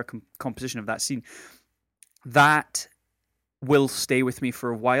 third composition of that scene. That will stay with me for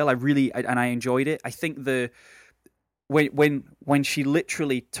a while. I enjoyed it. I think when she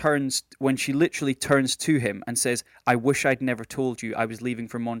literally turns to him and says, "I wish I'd never told you I was leaving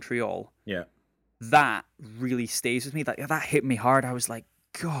for Montreal." Yeah. That really stays with me. That hit me hard. I was like,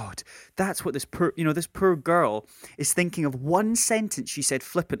 God, that's what this poor girl is thinking of. One sentence she said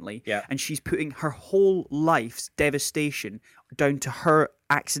flippantly, and she's putting her whole life's devastation down to her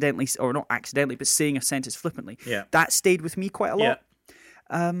accidentally, or not accidentally, but saying a sentence flippantly. Yeah. That stayed with me quite a lot.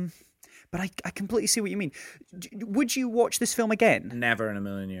 But I completely see what you mean. Would you watch this film again? Never in a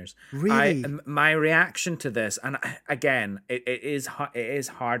million years. Really? My reaction to this, and again, it is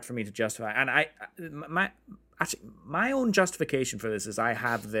hard for me to justify. And my own justification for this is I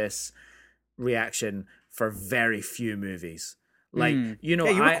have this reaction for very few movies. Like, you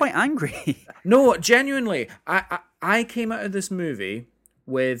were quite angry. No, genuinely, I came out of this movie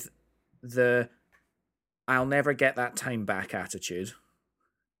with the "I'll never get that time back" attitude.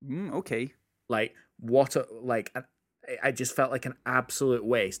 Okay. Like, I just felt like an absolute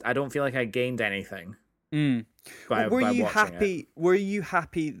waste. I don't feel like I gained anything. Were you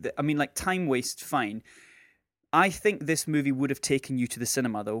happy that, I mean, like, time waste, fine. I think this movie would have taken you to the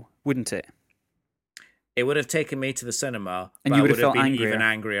cinema, though, wouldn't it? It would have taken me to the cinema, and but you would I have felt been angrier. Even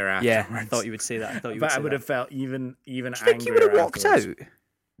angrier afterwards. Yeah, I thought you would say that. I would have felt even angrier. Do you think you would have walked out?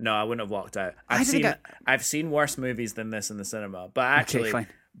 No, I wouldn't have walked out. I've seen worse movies than this in the cinema, but actually, okay, fine.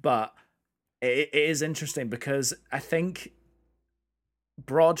 But it is interesting because I think,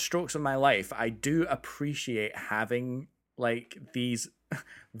 broad strokes of my life, I do appreciate having like these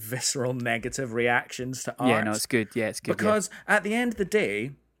visceral negative reactions to art. Yeah, no, it's good. Yeah, it's good. Because at the end of the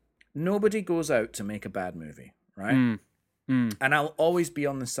day, nobody goes out to make a bad movie, right? And I'll always be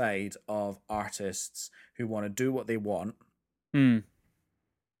on the side of artists who want to do what they want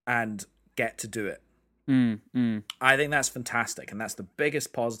and get to do it. I think that's fantastic, and that's the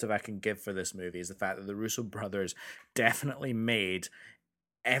biggest positive I can give for this movie, is the fact that the Russo brothers definitely made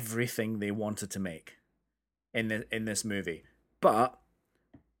everything they wanted to make in this movie. But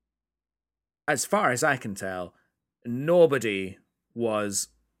as far as I can tell, nobody was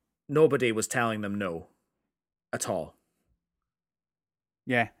telling them no at all.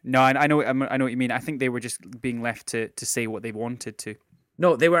 Yeah, no, I know what you mean. I think they were just being left to say what they wanted to.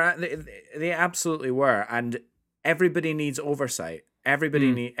 No, they absolutely were, and everybody needs oversight.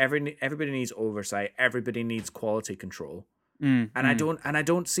 Everybody needs oversight. Everybody needs quality control. I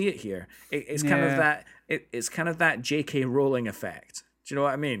don't see it here. It's kind of that J.K. Rowling effect. Do you know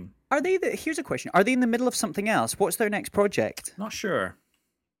what I mean? Here's a question. Are they in the middle of something else? What's their next project? Not sure.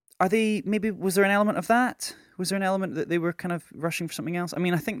 Was there an element of that? Was there an element that they were kind of rushing for something else? I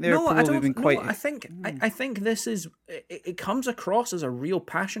mean, I think they're probably been quite... I think this is... It comes across as a real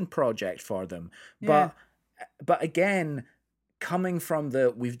passion project for them. But again, coming from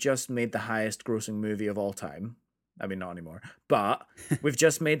we've just made the highest grossing movie of all time. I mean, not anymore. But we've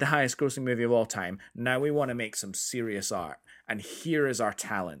just made the highest grossing movie of all time. Now we want to make some serious art. And here is our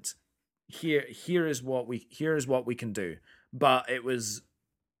talent. Here is what we can do. But it was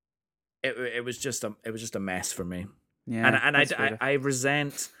just a mess for me. Yeah, and I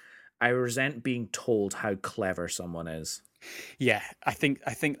resent being told how clever someone is. Yeah, I think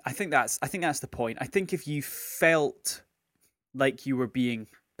that's the point. I think if you felt like you were being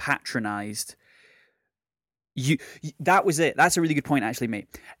patronized, that was it. That's a really good point, actually,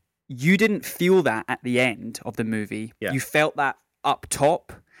 mate. You didn't feel that at the end of the movie. Yeah. You felt that up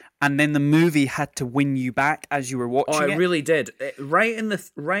top. And then the movie had to win you back as you were watching it. Oh, it really did. Right in the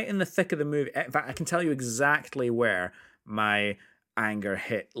thick of the movie. In fact, I can tell you exactly where my anger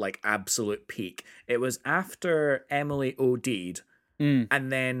hit like absolute peak. It was after Emily OD'd,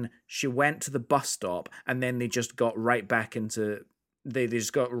 and then she went to the bus stop, and then they just got right back into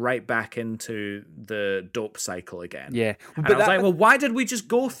the dope cycle again. Yeah, and I was like, well, why did we just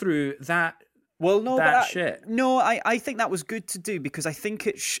go through that? Well, no, shit. No, I think that was good to do, because I think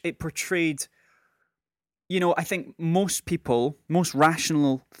it portrayed, I think most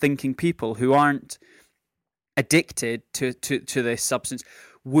rational thinking people who aren't addicted to this substance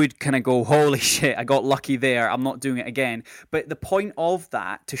would kind of go, holy shit, I got lucky there, I'm not doing it again. But the point of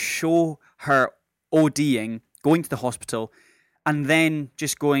that, to show her ODing, going to the hospital, and then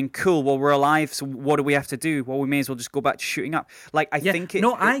just going, cool, well, we're alive, so what do we have to do? Well, we may as well just go back to shooting up. Like, I think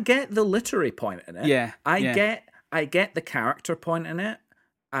I get the literary point in it. Yeah. I I get the character point in it,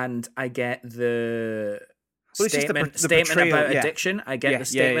 and I get the statement about addiction. I get the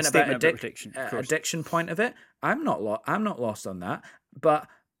statement about addiction point of it. I'm not lost on that, but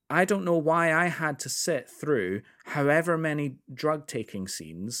I don't know why I had to sit through however many drug taking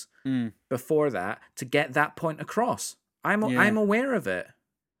scenes before that to get that point across. I'm aware of it.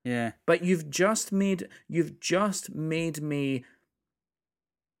 Yeah. But you've just made me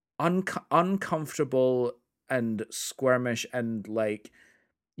uncomfortable and squirmish and like,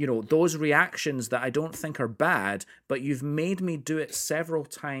 you know, those reactions that I don't think are bad, but you've made me do it several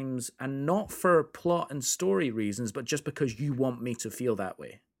times, and not for plot and story reasons, but just because you want me to feel that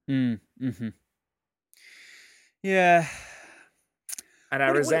way. Mm-hmm. Yeah. And I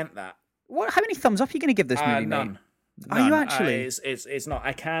resent that. How many thumbs up are you going to give this movie, none. Mate? Are you actually? It's not.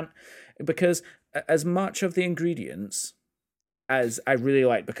 I can't, because as much of the ingredients as I really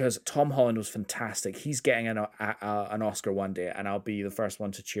like, because Tom Holland was fantastic. He's getting an Oscar one day, and I'll be the first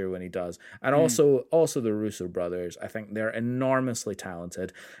one to cheer when he does. And also the Russo brothers. I think they're enormously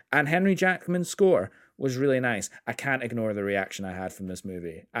talented. And Henry Jackman's score was really nice. I can't ignore the reaction I had from this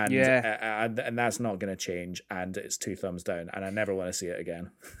movie, and and that's not going to change. And it's 2 thumbs down, and I never want to see it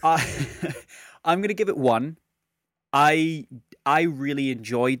again. I'm going to give it 1. I really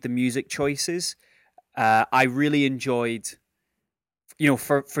enjoyed the music choices. I really enjoyed, you know,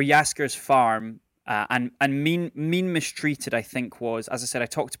 for Yasgur's Farm and Mean Mistreated, I think was, as I said, I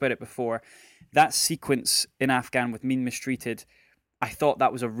talked about it before, that sequence in Afghan with Mean Mistreated, I thought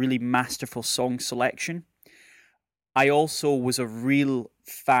that was a really masterful song selection. I also was a real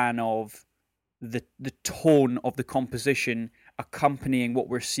fan of the tone of the composition accompanying what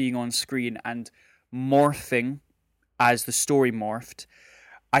we're seeing on screen and morphing as the story morphed.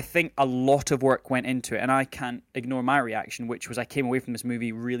 I think a lot of work went into it, and I can't ignore my reaction, which was I came away from this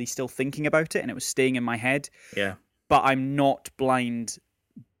movie really still thinking about it, and it was staying in my head. Yeah. But I'm not blind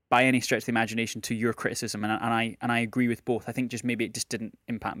by any stretch of the imagination to your criticism, and I agree with both. I think just maybe it just didn't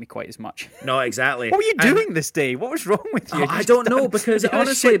impact me quite as much. No, exactly. What were you doing this day? What was wrong with you? I don't know, because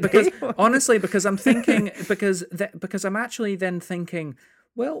honestly, because I'm thinking, because I'm actually then thinking,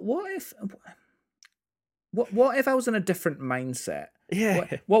 well, what if I was in a different mindset?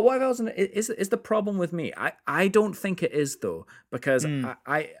 Yeah. What if I was in? Is the problem with me? I don't think it is, though, because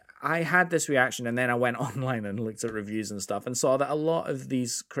I had this reaction, and then I went online and looked at reviews and stuff, and saw that a lot of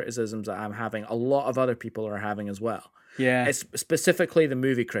these criticisms that I'm having, a lot of other people are having as well. Yeah. It's specifically the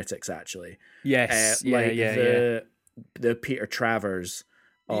movie critics, actually. Yes. The Peter Travers.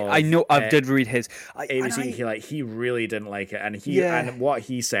 I know. I did read his. He really didn't like it, and what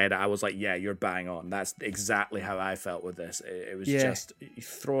he said, I was like, yeah, you're bang on. That's exactly how I felt with this. It was just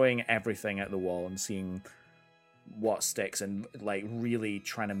throwing everything at the wall and seeing what sticks, and like really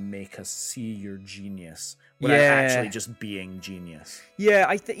trying to make us see your genius without actually just being genius.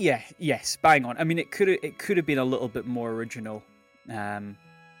 Yeah, yes, bang on. I mean, it could have been a little bit more original,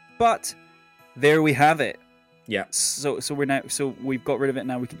 but there we have it. Yeah. So we've got rid of it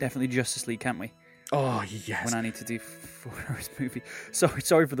now. We can definitely do Justice League, can't we? Oh yes. When I need to do 4 hours movie.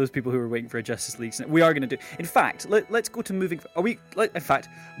 Sorry for those people who are waiting for a Justice League. We are going to do. In fact, let's go to moving. Are we? In fact,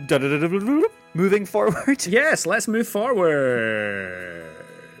 moving forward. Yes, let's move forward.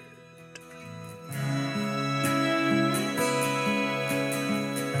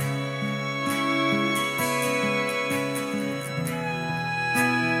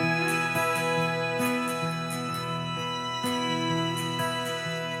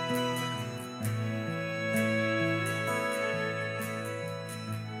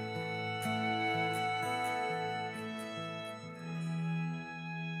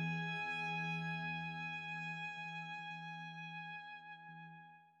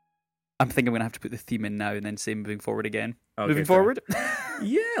 I'm thinking I'm going to have to put the theme in now and then say moving forward again. Okay, moving forward?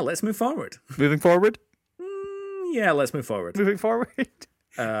 Yeah, let's move forward. Moving forward? Yeah, let's move forward. Moving forward?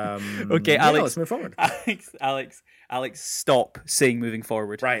 Okay, yeah, Alex. Let's move forward. Alex, stop saying moving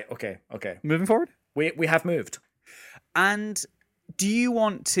forward. Right, okay. Moving forward? We have moved. And do you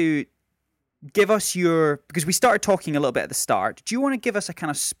want to give us because we started talking a little bit at the start, do you want to give us a kind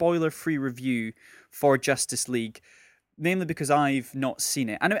of spoiler-free review for Justice League? Namely because I've not seen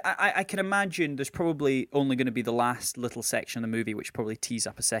it. And I can imagine there's probably only going to be the last little section of the movie, which probably tees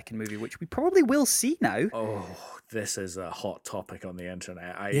up a second movie, which we probably will see now. Oh, this is a hot topic on the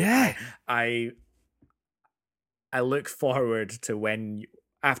internet. I look forward to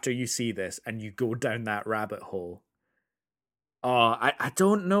after you see this and you go down that rabbit hole. Oh, I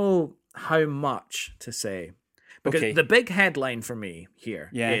don't know how much to say. Because the big headline for me here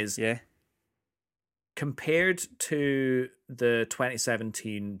is... compared to the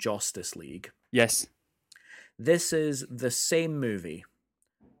 2017 Justice League, yes, this is the same movie,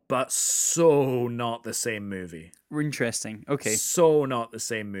 but so not the same movie. Interesting. Okay. So not the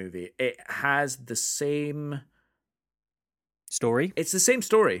same movie. It has the same story. It's the same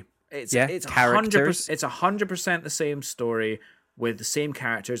story. It's characters. 100%. It's 100% the same story with the same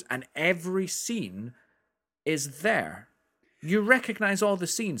characters, and every scene is there. You recognize all the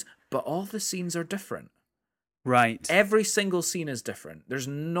scenes, but all the scenes are different. Right. Every single scene is different. There's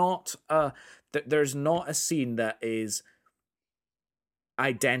not a scene that is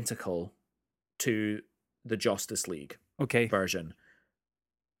identical to the Justice League version.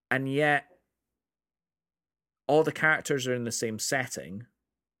 And yet all the characters are in the same setting.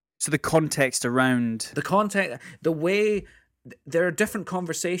 So the context around the way there are different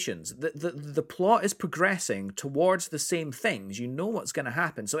conversations. The plot is progressing towards the same things. You know what's going to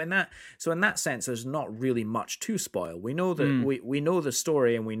happen. So in that sense, there's not really much to spoil. We know that we know the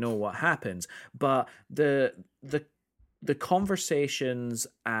story and we know what happens. But the conversations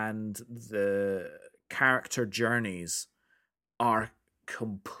and the character journeys are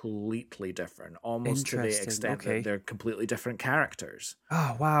completely different, almost to the extent that they're completely different characters.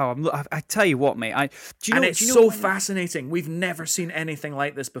 Oh wow! I tell you what, mate. It's so fascinating. We've never seen anything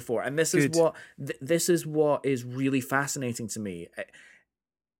like this before, and this is what is really fascinating to me.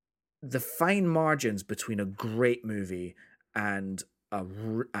 The fine margins between a great movie and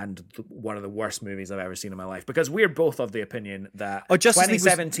one of the worst movies I've ever seen in my life, because we're both of the opinion that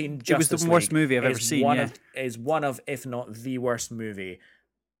 2017 it was the worst movie I've ever seen. Is one of, if not the worst movie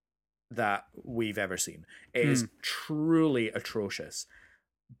that we've ever seen. It is truly atrocious.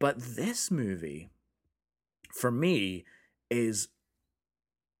 But this movie, for me, is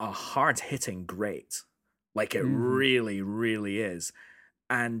a hard-hitting great. Like, it really, really is.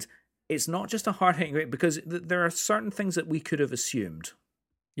 And it's not just a hard-hitting great, because there are certain things that we could have assumed.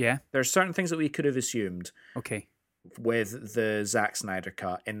 Yeah. There are certain things that we could have assumed. Okay. With the Zack Snyder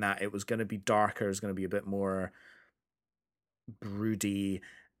cut, in that it was going to be darker, it's going to be a bit more broody,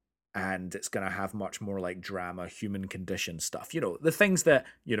 and it's going to have much more like drama, human condition stuff. You know, the things that,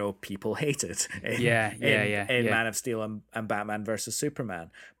 you know, people hated in Man of Steel and Batman versus Superman.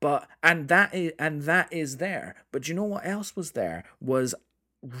 But and that is there. But you know what else was there? Was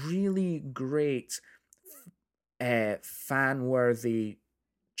really great fan-worthy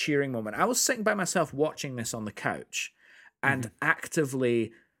cheering moment. I was sitting by myself watching this on the couch and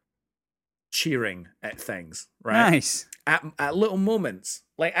actively cheering at things, right? Nice. At little moments,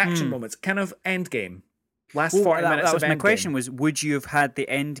 like action moments, kind of Endgame. Last 40 minutes that was of my Endgame. question was, would you have had the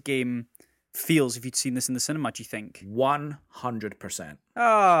Endgame feels if you'd seen this in the cinema, do you think? 100%.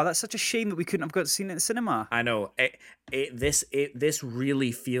 Oh, that's such a shame that we couldn't have got to see it in the cinema. I know. This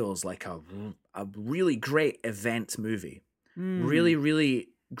really feels like a really great event movie. Really, really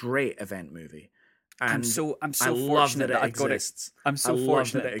great event movie. And I'm so I love that it exists. I'm so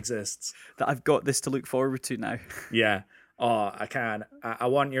fortunate that it exists. That I've got this to look forward to now. Yeah. Oh, I can. I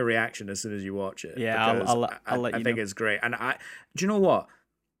want your reaction as soon as you watch it. Yeah, I'll let you know. I think it's great. And do you know what?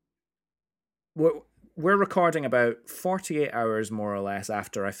 We're recording about 48 hours more or less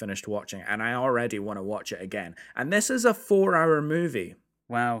after I finished watching it, and I already want to watch it again. And this is a 4-hour movie.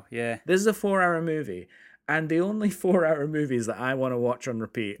 Wow, yeah. This is a 4-hour movie. And the only 4-hour movies that I want to watch on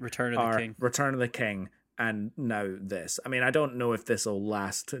repeat Return of the King and now this. I mean, I don't know if this will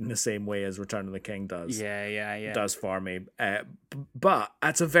last in the same way as Return of the King does. Yeah. Does for me. But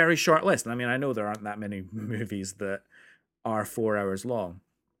it's a very short list. And I mean, I know there aren't that many movies that are 4 hours long.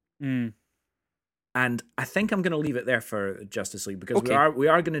 And I think I'm going to leave it there for Justice League, because we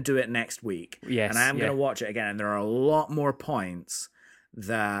are going to do it next week. Yes, and I am going to watch it again. And there are a lot more points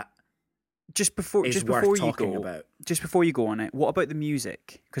that just before you go on it, what about the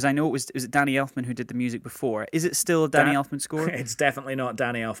music? Because I know was it Danny Elfman who did the music before. Is it still a Danny Elfman score? It's definitely not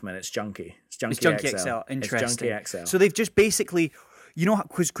Danny Elfman. It's Junkie. It's Junkie XL. Interesting. It's Junkie XL. So they've just basically, you know,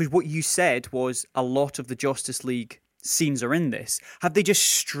 because what you said was a lot of the Justice League scenes are in this. Have they just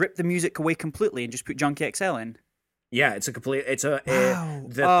stripped the music away completely and just put Junkie XL in? Yeah, I can't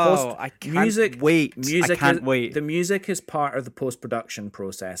wait. I can't wait. The music is part of the post-production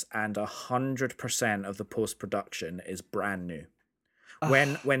process, and 100% of the post-production is brand new.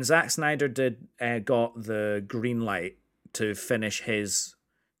 When Zack Snyder got the green light to finish his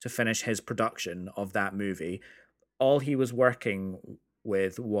production of that movie, all he was working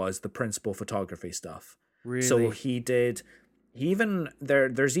with was the principal photography stuff. Really? So he did.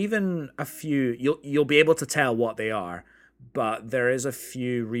 There's even a few. You'll be able to tell what they are, but there is a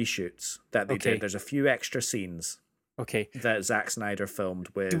few reshoots that they did. There's a few extra scenes. Okay. That Zack Snyder filmed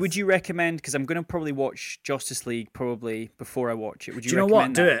with. Would you recommend? Because I'm going to probably watch Justice League probably before I watch it. Would you? Do you know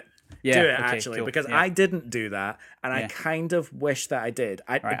what? That? Do it. Yeah, do it okay, actually, cool. because Yeah. I didn't do that, and I kind of wish that I did.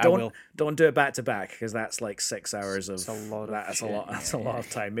 Don't do it back to back, because that's like 6 hours of that's a lot of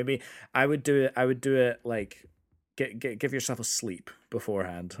time. Maybe I would do it like give yourself a sleep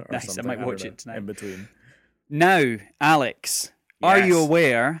beforehand or Nice, something. I might watch it tonight. In between. Now, Alex, are you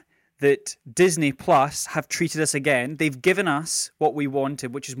aware that Disney Plus have treated us again? They've given us what we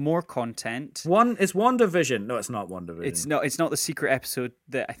wanted, which is more content. It's WandaVision. No, it's not WandaVision. It's not the secret episode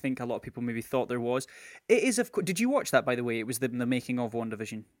that I think a lot of people maybe thought there was. It is, of course. Did you watch that, by the way? It was the making of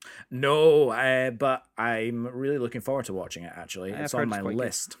WandaVision. No, but I'm really looking forward to watching it, actually. It's on my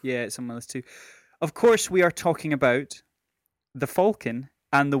list. Good. Yeah, it's on my list too. Of course, we are talking about The Falcon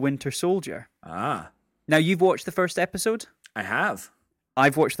and the Winter Soldier. Ah. Now, you've watched the first episode? I have.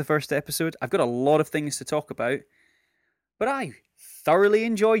 I've watched the first episode. I've got a lot of things to talk about, but I thoroughly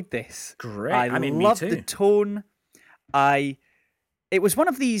enjoyed this. Great. I loved the tone. It was one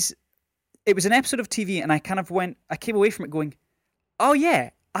of these, it was an episode of TV, and I came away from it going, oh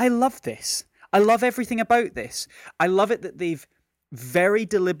yeah, I love this. I love everything about this. I love it that they've very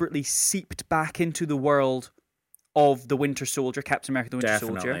deliberately seeped back into the world of the Winter Soldier, Captain America, the Winter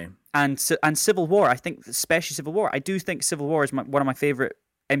Soldier, and Civil War. I think, especially Civil War. I do think Civil War is one of my favorite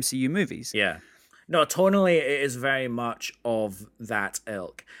MCU movies. Yeah, no, tonally it is very much of that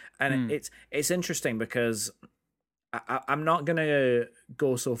ilk, and it's interesting because I'm not gonna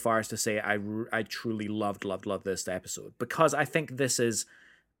go so far as to say I truly loved this episode, because I think this is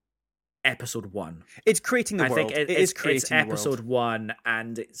episode 1. It's creating the world. It's episode 1,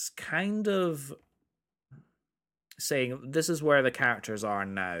 and it's kind of saying this is where the characters are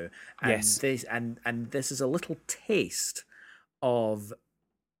now, and this is a little taste of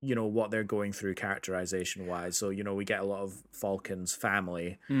what they're going through characterization wise. So we get a lot of Falcon's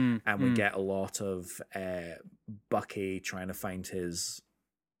family, and we get a lot of Bucky trying to find his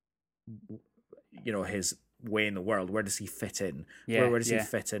his way in the world. Where does he fit in? Where does he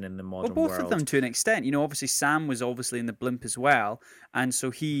fit in the modern world? Well, both of them to an extent. Obviously Sam was obviously in the blimp as well, and so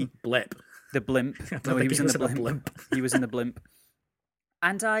he blip. The blimp. No, he was in the blimp. He was in the blimp.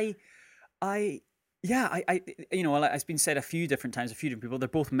 And it's been said a few different times, a few different people. They're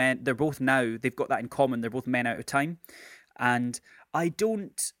both men. They're both now. They've got that in common. They're both men out of time. And I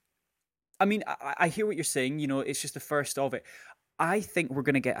hear what you're saying. It's just the first of it. I think we're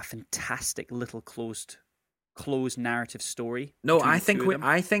going to get a fantastic little closed narrative story. No, I think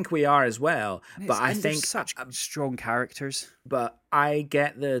we are as well. But I think such strong characters. But I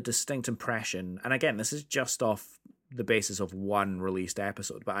get the distinct impression, and again, this is just off the basis of one released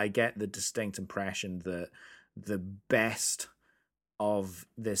episode, but I get the distinct impression that the best of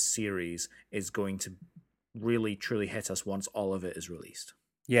this series is going to really truly hit us once all of it is released.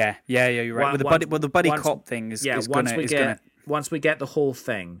 Yeah, you're right. The buddy cop thing is once we get the whole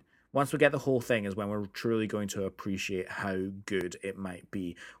thing. Once we get the whole thing is when we're truly going to appreciate how good it might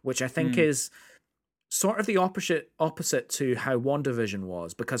be, which I think is sort of the opposite to how WandaVision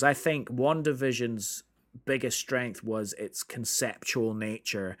was, because I think WandaVision's biggest strength was its conceptual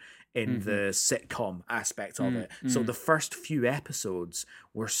nature in the sitcom aspect of it. So the first few episodes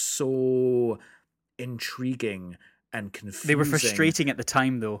were so intriguing and confusing. They were frustrating at the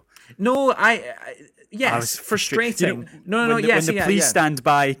time, though. No, yes, frustrating. When the Please Stand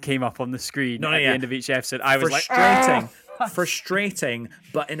By came up on the screen at the end of each episode, I was frustrating. Frustrating,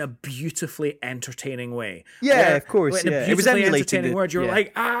 but in a beautifully entertaining way. Yeah, of course. In a beautifully entertaining word, you're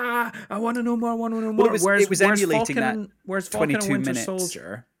like, I want to know more. Well, it was emulating whereas Falcon and Winter minutes.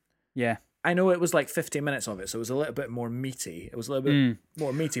 Soldier. Yeah. I know it was like 15 minutes of it, so it was a little bit more meaty. It was a little bit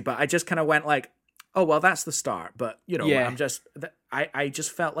more meaty, but I just kind of went like, oh, well, that's the start. But, I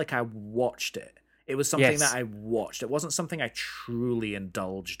just felt like I watched it. It was something that I watched. It wasn't something I truly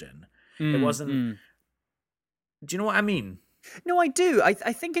indulged in. It wasn't... Do you know what I mean? No, I do. I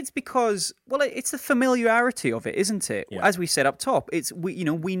think it's because, it's the familiarity of it, isn't it? Yeah. As we said up top,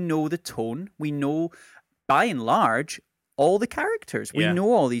 we know the tone. We know, by and large, all the characters. We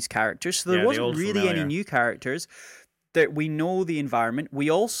know all these characters. So there wasn't really any new characters. That we know the environment. We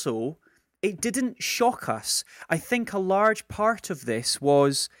also... It didn't shock us. I think a large part of this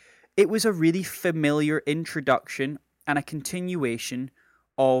was it was a really familiar introduction and a continuation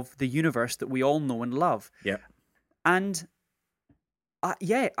of the universe that we all know and love. Yeah. And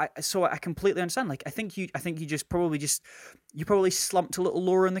so I completely understand. Like, I think you probably slumped a little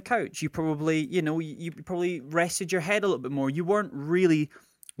lower on the couch. You probably, you probably rested your head a little bit more. You weren't really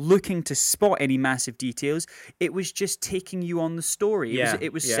looking to spot any massive details. It was just taking you on the story.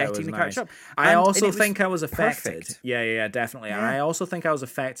 It was setting the character up. I also think I was affected. Perfect. Yeah, definitely. Yeah. And I also think I was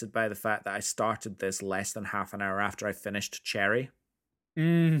affected by the fact that I started this less than half an hour after I finished Cherry.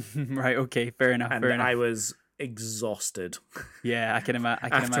 Right. Okay. Fair enough. And Fair enough. I was exhausted Yeah, I can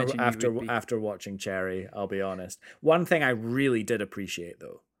imagine you would be. after watching Cherry. I'll be honest. One thing I really did appreciate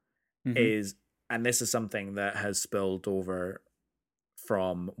though Hmm. is, and this is something that has spilled over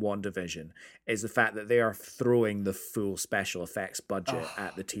from WandaVision, is the fact that they are throwing the full special effects budget Oh,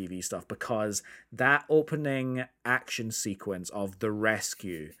 at the TV stuff, because that opening action sequence of the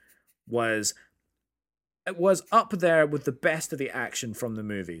rescue was it was up there with the best of the action from the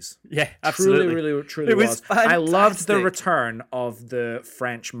movies. yeah, Truly, absolutely. really, truly It was was. I loved the fantastic. return of the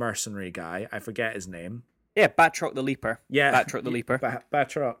French mercenary guy. I forget his name. Yeah, Batroc the Leaper. Yeah, Batroc the Leaper.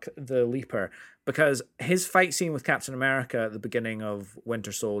 Batroc the Leaper, because his fight scene with Captain America at the beginning of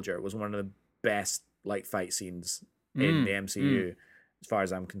Winter Soldier was one of the best like fight scenes in the MCU, as far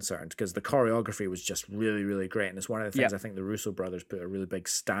as I'm concerned, because the choreography was just really, really great, and it's one of the things I think the Russo brothers put a really big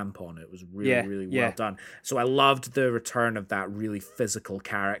stamp on. It was really, really well done. So I loved the return of that really physical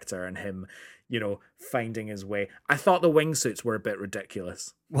character and him, finding his way. I thought the wingsuits were a bit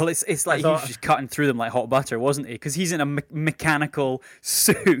ridiculous. Well, it's like he was just cutting through them like hot butter, wasn't he? Because he's in a mechanical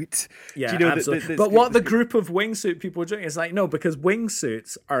suit. Yeah, absolutely. But what the group of wingsuit people are doing is like, no, because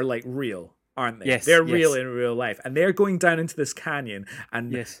wingsuits are like real, aren't they? Yes, they're real in real life, and they're going down into this canyon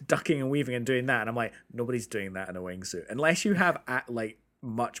and Yes. ducking and weaving and doing that. And I'm like, nobody's doing that in a wingsuit unless you have like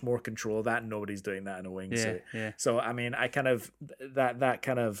much more control of that. Nobody's doing that in a wingsuit. Yeah. So I mean, I kind of that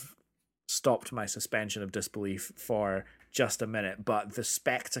kind of stopped my suspension of disbelief for just a minute, but the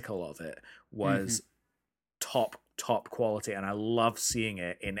spectacle of it was top quality, and I love seeing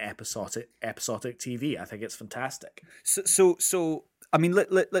it in episodic TV. I think it's fantastic. So I mean,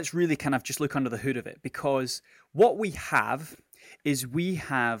 let's really kind of just look under the hood of it, because what we have is we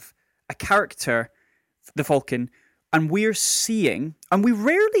have a character, the Falcon, and we're seeing, and we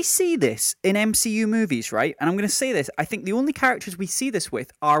rarely see this in MCU movies, right? And I'm going to say this, I think the only characters we see this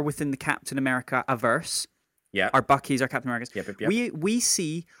with are within the Captain America averse. Yeah. Our Bucky's, our Captain America's. Yep. We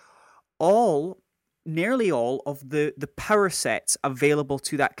see nearly all of the power sets available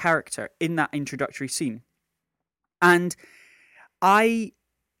to that character in that introductory scene. And I'm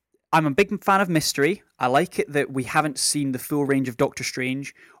a big fan of mystery. I like it that we haven't seen the full range of Doctor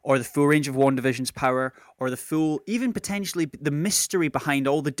Strange or the full range of WandaVision's power or the full, even potentially the mystery behind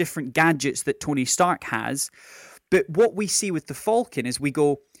all the different gadgets that Tony Stark has. But what we see with the Falcon is we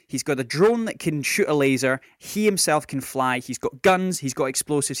go, he's got a drone that can shoot a laser. He himself can fly. He's got guns. He's got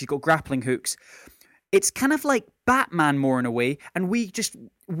explosives. He's got grappling hooks. It's kind of like Batman more in a way, and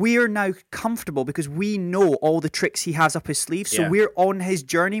we're now comfortable because we know all the tricks he has up his sleeve, so we're on his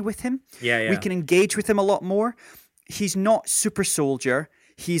journey with him. Yeah. We can engage with him a lot more. He's not super soldier.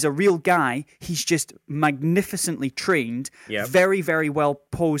 He's a real guy. He's just magnificently trained, very, very well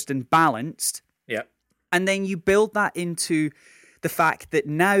posed and balanced. Yeah. And then you build that into the fact that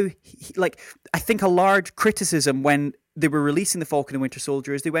now, I think a large criticism when they were releasing the Falcon and Winter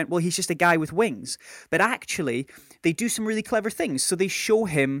Soldier is they went, well, he's just a guy with wings. But actually, they do some really clever things. So they show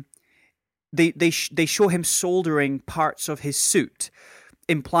him, they show him soldering parts of his suit,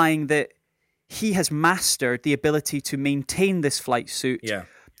 implying that he has mastered the ability to maintain this flight suit,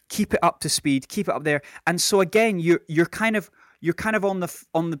 keep it up to speed, keep it up there. And so again, you're kind of on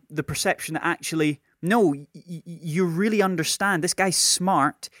the perception that actually, no, you really understand this guy's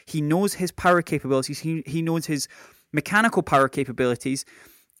smart. He knows his power capabilities. He knows his mechanical power capabilities,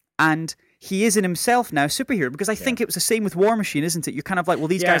 and he is in himself now a superhero, because I think it was the same with War Machine, isn't it? You're kind of like, well,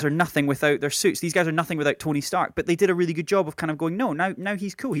 these guys are nothing without their suits. These guys are nothing without Tony Stark. But they did a really good job of kind of going, no, now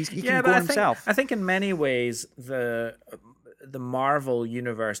he's cool. He can go himself. I think in many ways the Marvel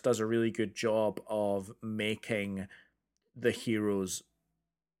universe does a really good job of making the heroes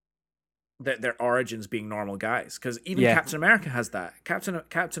their origins being normal guys, because even Captain America has that.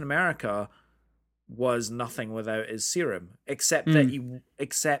 Captain America was nothing without his serum, except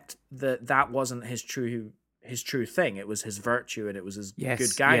that that wasn't his true thing. It was his virtue and it was his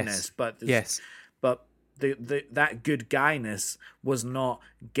good guyness. But that good guyness was not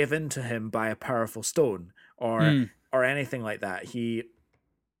given to him by a powerful stone or anything like that.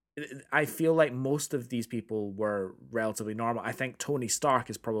 I feel like most of these people were relatively normal. I think Tony Stark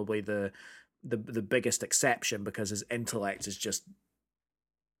is probably the biggest exception, because his intellect is just,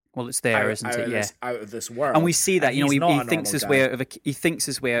 well, it's there, isn't it? Out of this world. And we see that, he thinks his way out of he thinks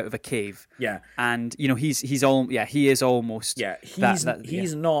his way out of a cave. Yeah. And he is almost. Yeah, he's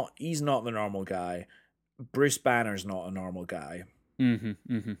not the normal guy. Bruce Banner's not a normal guy.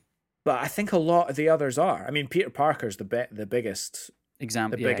 But I think a lot of the others are. I mean, Peter Parker's the biggest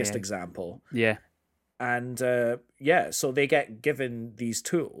example. Yeah. And so they get given these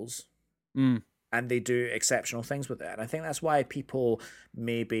tools. and they do exceptional things with it. And I think that's why people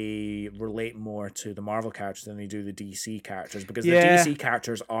maybe relate more to the Marvel characters than they do the DC characters, because the DC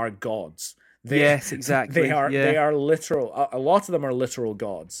characters are gods. Yes, exactly. They are literal. A lot of them are literal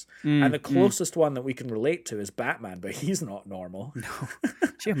gods, and the closest one that we can relate to is Batman, but he's not normal. No,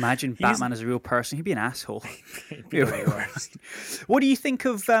 could you imagine Batman as a real person? He'd be an asshole. He'd be way worse. What do you think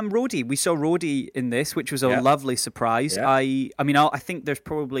of Rhodey? We saw Rhodey in this, which was a lovely surprise. Yeah. I think there's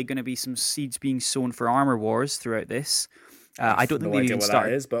probably going to be some seeds being sown for Armor Wars throughout this. I don't think no they've idea even what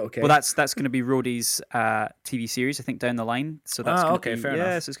started. that is, but okay. Well, that's going to be Rhodey's TV series, I think, down the line. So that's fair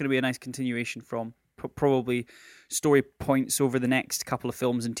enough. So it's going to be a nice continuation from probably story points over the next couple of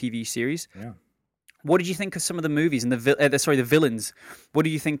films and TV series. Yeah. What did you think of some of the movies and the villains? What do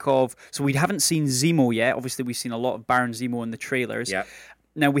you think of? So we haven't seen Zemo yet. Obviously, we've seen a lot of Baron Zemo in the trailers. Yeah.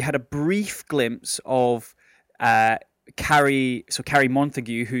 Now we had a brief glimpse of Carrie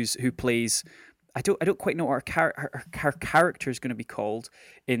Montague, who plays. I don't quite know what her character is going to be called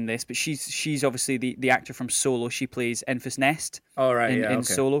in this, but she's obviously the actor from Solo. She plays Enfys Nest. Oh, right, in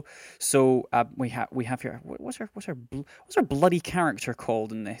Solo. So we have here. What's her bloody character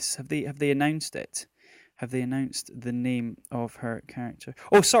called in this? Have they announced it? Have they announced the name of her character?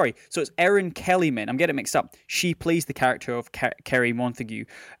 Oh, sorry. So it's Erin Kellyman. I'm getting mixed up. She plays the character of Carrie Montague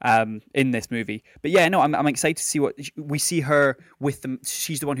in this movie. But yeah, no, I'm excited to see what we see her with them.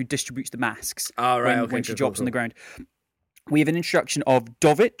 She's the one who distributes the masks when she drops on the ground. We have an introduction of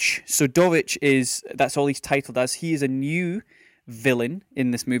Dovich. So Dovich that's all he's titled as. He is a new villain in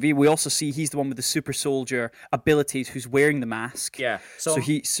this movie. We also see he's the one with the super soldier abilities who's wearing the mask. Yeah. So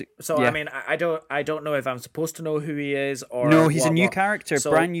yeah. I mean, I don't know if I'm supposed to know who he is or no. He's a new character,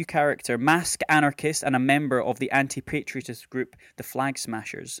 brand new character, masked anarchist and a member of the anti-patriotist group, the Flag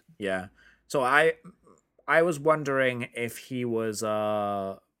Smashers. Yeah. So I was wondering if he was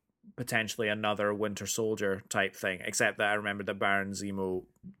potentially another Winter Soldier type thing, except that I remember that Baron Zemo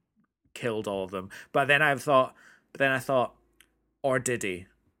killed all of them. But then I thought. Or did he?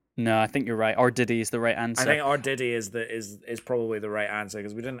 No, I think you're right. Or did he is the right answer. I think or did he is probably the right answer,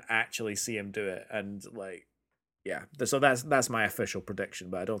 because we didn't actually see him do it, and so that's my official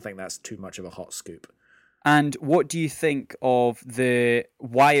prediction, but I don't think that's too much of a hot scoop. And what do you think of the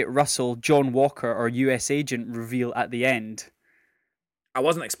Wyatt Russell, John Walker, or US agent reveal at the end? I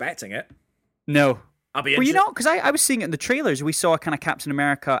wasn't expecting it. No. I'll be Well, you know, because I was seeing it in the trailers. We saw a kind of Captain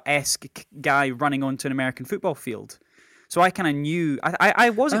America-esque guy running onto an American football field. So I kind of knew.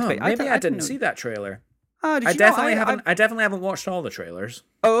 I was expecting. Maybe I didn't see that trailer. Did I you definitely not? haven't. I definitely haven't watched all the trailers.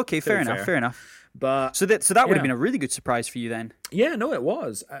 Oh, okay, fair enough. But so that would have been a really good surprise for you then. Yeah, no, it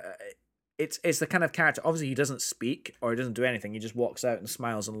was. It's the kind of character. Obviously, he doesn't speak or he doesn't do anything. He just walks out and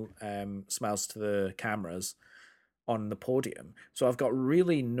smiles to the cameras on the podium. So I've got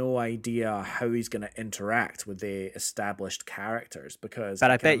really no idea how he's going to interact with the established characters, because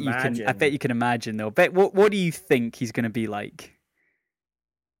but I bet you can imagine though. But what do you think he's going to be like?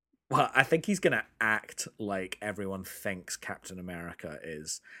 Well, I think he's going to act like everyone thinks Captain America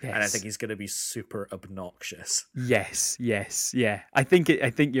is. Yes. And I think he's going to be super obnoxious. Yes, yeah. I think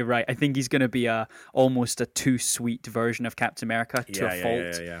you're right. I think he's going to be almost a too sweet version of Captain America to a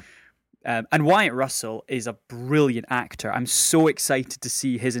fault. Yeah. And Wyatt Russell is a brilliant actor. I'm so excited to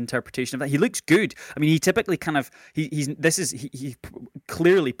see his interpretation of that. He looks good. I mean, he typically kind of he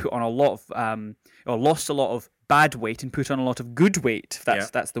clearly put on a lot of or lost a lot of bad weight and put on a lot of good weight.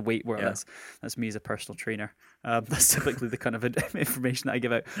 That's the weight word. Yeah. That's me as a personal trainer. That's typically the kind of information that I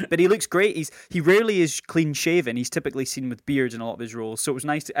give out. But he looks great. He rarely is clean shaven. He's typically seen with beards in a lot of his roles. So it was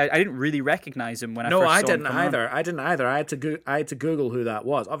nice. I didn't really recognize him when I first saw him. No, I didn't either. I had to Google who that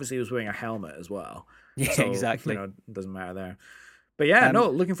was. Obviously, he was wearing a helmet as well. Yeah, so, exactly. It doesn't matter there. But yeah,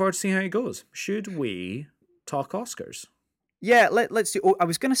 looking forward to seeing how he goes. Should we talk Oscars? Yeah, let's do. Oh, I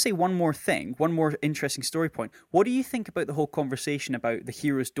was going to say one more thing, one more interesting story point. What do you think about the whole conversation about the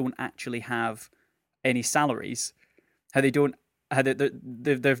heroes don't actually have any salaries? How they've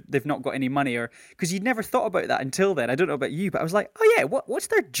not got any money, or because you'd never thought about that until then. I don't know about you, but I was like, oh yeah, what's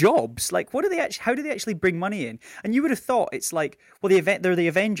their jobs? Like, what do they actually? How do they actually bring money in? And you would have thought it's like, well, they're the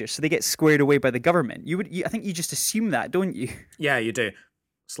Avengers, so they get squared away by the government. I think you just assume that, don't you? Yeah, you do.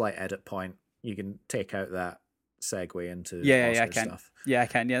 Slight edit point. You can take out that segue into I can. Stuff. Yeah, I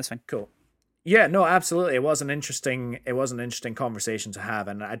can. Yeah, that's fine. Cool. Yeah, no, absolutely. It was an interesting conversation to have,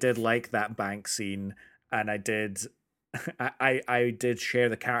 and I did like that bank scene, and I did share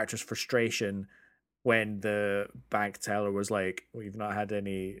the character's frustration when the bank teller was like, "We've not had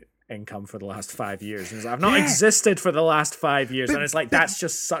any income for the last 5 years," and he's like, "I've not existed for the last 5 years," and it's like that's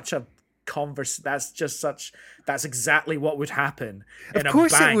just such a that's exactly what would happen in Of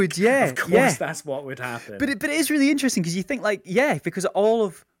course a bank. it would, yeah. Of course yeah. that's what would happen. But it is really interesting because you think like, yeah, because all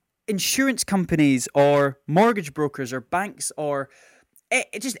of insurance companies or mortgage brokers or banks or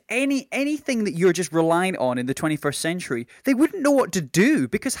just anything that you're just relying on in the 21st century, they wouldn't know what to do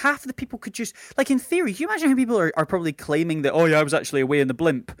because half of the people could just, like in theory, can you imagine how people are probably claiming that, oh yeah, I was actually away in the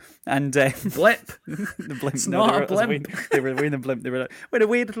blimp and Blip. the blimp. It's No, not a blimp. They were away in the blimp. They were went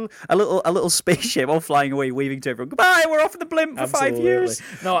away a little spaceship all flying away, waving to everyone. Goodbye, we're off in the blimp for 5 years.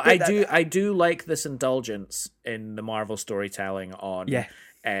 No, I do like this indulgence in the Marvel storytelling on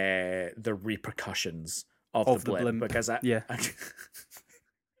the repercussions of the blimp because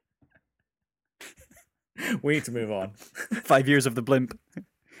we need to move on. 5 years of the blimp.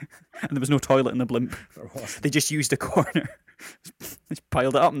 And there was no toilet in the blimp. They just used a corner. Just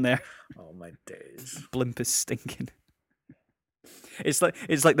piled it up in there. Oh my days. Blimp is stinking. It's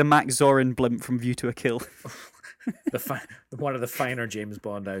like the Max Zorin blimp from View to a Kill. One of the finer James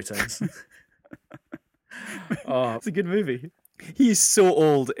Bond outings. It's a good movie. He's so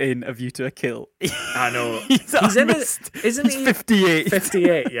old in A View to a Kill. I know. He's in it. Isn't he? 58.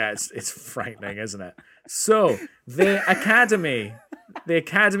 58. Yeah, it's frightening, isn't it? So the Academy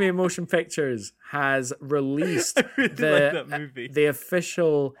of Motion Pictures has released the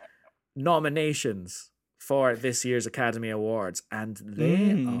official nominations for this year's Academy Awards, and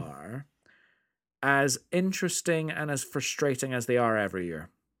they are as interesting and as frustrating as they are every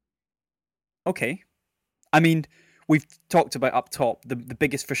year. Okay. I mean, we've talked about up top, the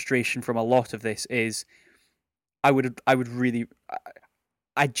biggest frustration from a lot of this is I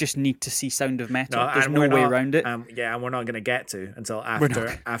just need to see Sound of Metal. There's no way around it. And we're not going to get to until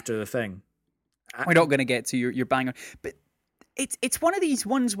after the thing. We're not going to get to your bang on. But it's one of these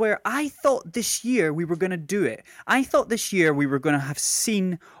ones where I thought this year we were going to do it. I thought this year we were going to have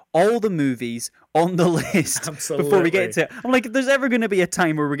seen all the movies on the list before we get to it. I'm like, if there's ever going to be a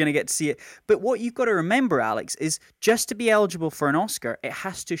time where we're going to get to see it. But what you've got to remember, Alex, is just to be eligible for an Oscar, it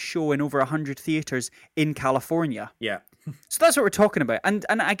has to show in over 100 theaters in California. Yeah. So that's what we're talking about. And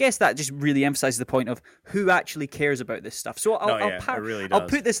I guess that just really emphasizes the point of who actually cares about this stuff. So I'll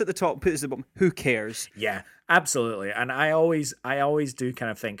put this at the top, put this at the bottom. Who cares? Yeah, absolutely. And I always do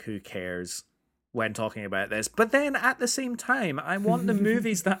kind of think who cares when talking about this. But then at the same time, I want the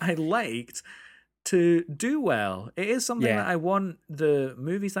movies that I liked to do well. It is something that I want the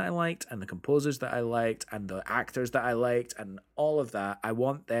movies that I liked and the composers that I liked and the actors that I liked and all of that. I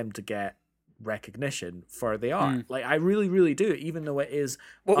want them to get recognition for the art. Like, I really, really do, even though it is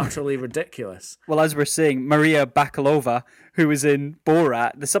utterly ridiculous. Well, as we're saying, Maria Bakalova, who was in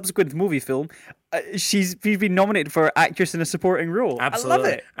Borat, the subsequent movie film, she's been nominated for actress in a supporting role. Absolutely. I love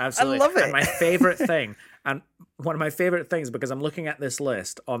it. Absolutely. I love it. And my favorite thing, and one of my favorite things, because I'm looking at this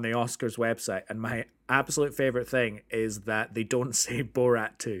list on the Oscars website, and my absolute favorite thing is that they don't say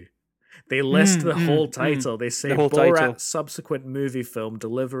Borat 2. They list the whole title. They say Borat title. Subsequent movie film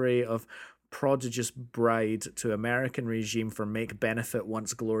delivery of prodigious bride to American regime for make benefit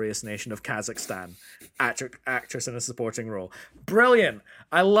once glorious nation of Kazakhstan. Actress in a supporting role. Brilliant.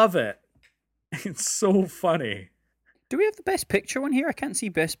 I love it. It's so funny. Do we have the best picture one here? I can't see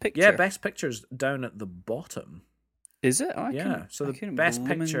best picture. Yeah, best picture's down at the bottom. Is it? So the best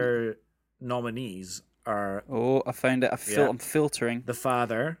picture nominees are... Oh, I found it. I'm filtering. The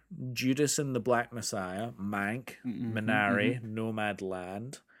Father, Judas and the Black Messiah, Mank, Minari,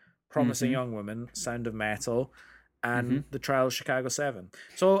 Nomadland, Promising Young Woman, Sound of Metal, and The Trial of Chicago 7.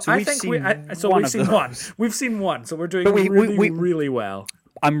 So I think we've seen one. We've seen one, so we're doing really well.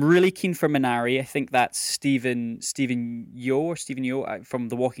 I'm really keen for Minari. I think that's Stephen Yeun from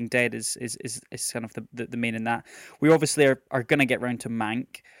The Walking Dead is kind of the main in that. We obviously are going to get round to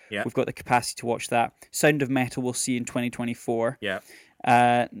Mank. Yeah. We've got the capacity to watch that. Sound of Metal we'll see in 2024. Yeah.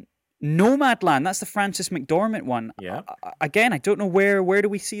 Nomadland, that's the Frances McDormand one. Yeah. Again, I don't know where do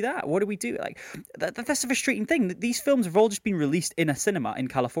we see that? What do we do? Like that's the frustrating thing. These films have all just been released in a cinema in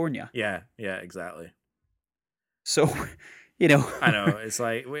California. Yeah, exactly. So, you know, I know it's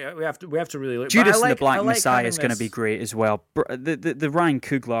like we have to really look. Judas and the Black Messiah is going to be great as well. The Ryan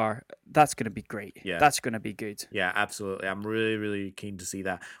Coogler, that's going to be great. Yeah, that's going to be good. Yeah, absolutely. I'm really, really keen to see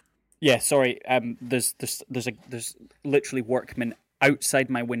that. Yeah, sorry. There's literally workmen outside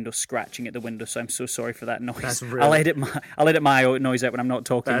my window scratching at the window, so I'm so sorry for that noise. Really... I'll edit my noise out when I'm not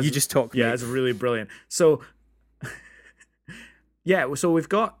talking. You just talk. Yeah, it's really brilliant. So so we've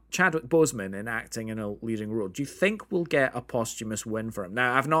got Chadwick Boseman in acting in a leading role. Do you think we'll get a posthumous win for him?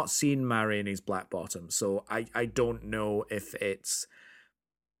 Now, I've not seen Ma Rainey's Black Bottom, so I don't know if it's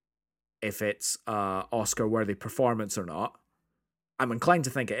Oscar worthy performance or not. I'm inclined to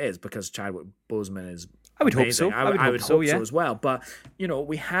think it is because Chadwick Boseman is I would amazing. hope so. I would hope so as well. But, you know,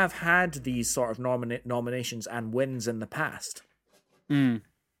 we have had these sort of nominations and wins in the past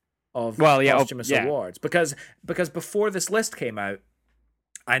of posthumous awards. Because before this list came out,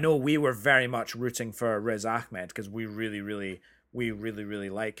 I know we were very much rooting for Riz Ahmed because we really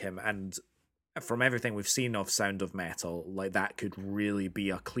like him. And from everything we've seen of Sound of Metal, like that could really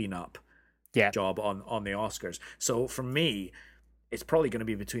be a cleanup job on the Oscars. So for me, it's probably going to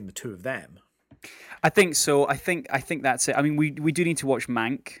be between the two of them. I think so. I think that's it. I mean, we do need to watch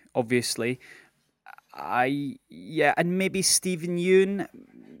Mank, obviously. And maybe Stephen Yeun.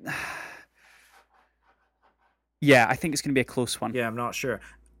 Yeah, I think it's going to be a close one. Yeah, I'm not sure.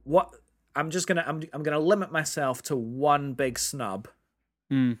 I'm gonna limit myself to one big snub.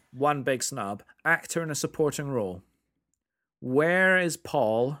 One big snub. Actor in a supporting role. Where is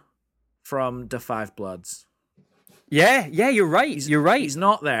Paul from Da 5 Bloods? Yeah, you're right. You're right. He's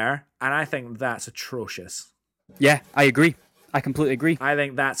not there, and I think that's atrocious. Yeah, I agree. I completely agree. I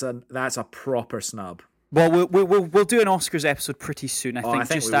think that's a proper snub. Well, we'll do an Oscars episode pretty soon. I think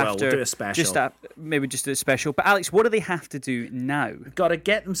just we will. after We'll do a special. Maybe just do a special. But Alex, what do they have to do now? Got to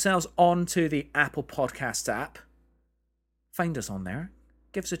get themselves onto the Apple Podcasts app. Find us on there.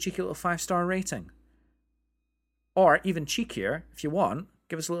 Give us a cheeky little 5-star rating. Or even cheekier, if you want,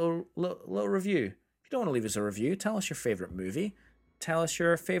 give us a little review. If you don't want to leave us a review, tell us your favorite movie. Tell us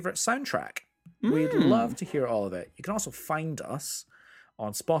your favorite soundtrack. We'd love to hear all of it. You can also find us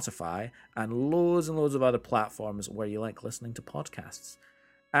on Spotify and loads of other platforms where you like listening to podcasts.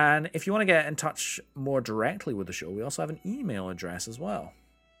 And if you want to get in touch more directly with the show, we also have an email address as well.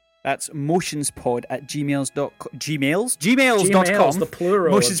 That's motionspod@gmails.com. The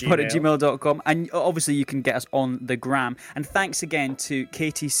plural. Motionspod@gmail.com. And obviously you can get us on the gram. And thanks again to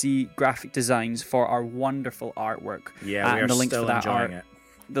KTC Graphic Designs for our wonderful artwork. Yeah, we are still enjoying it.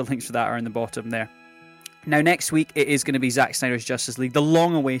 The links for that are in the bottom there. Now, next week, it is going to be Zack Snyder's Justice League, the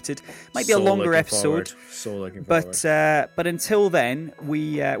long-awaited. Might be a longer episode. So looking forward. But until then,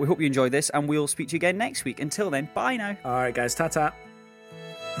 we hope you enjoy this, and we'll speak to you again next week. Until then, bye now. All right, guys. Ta-ta.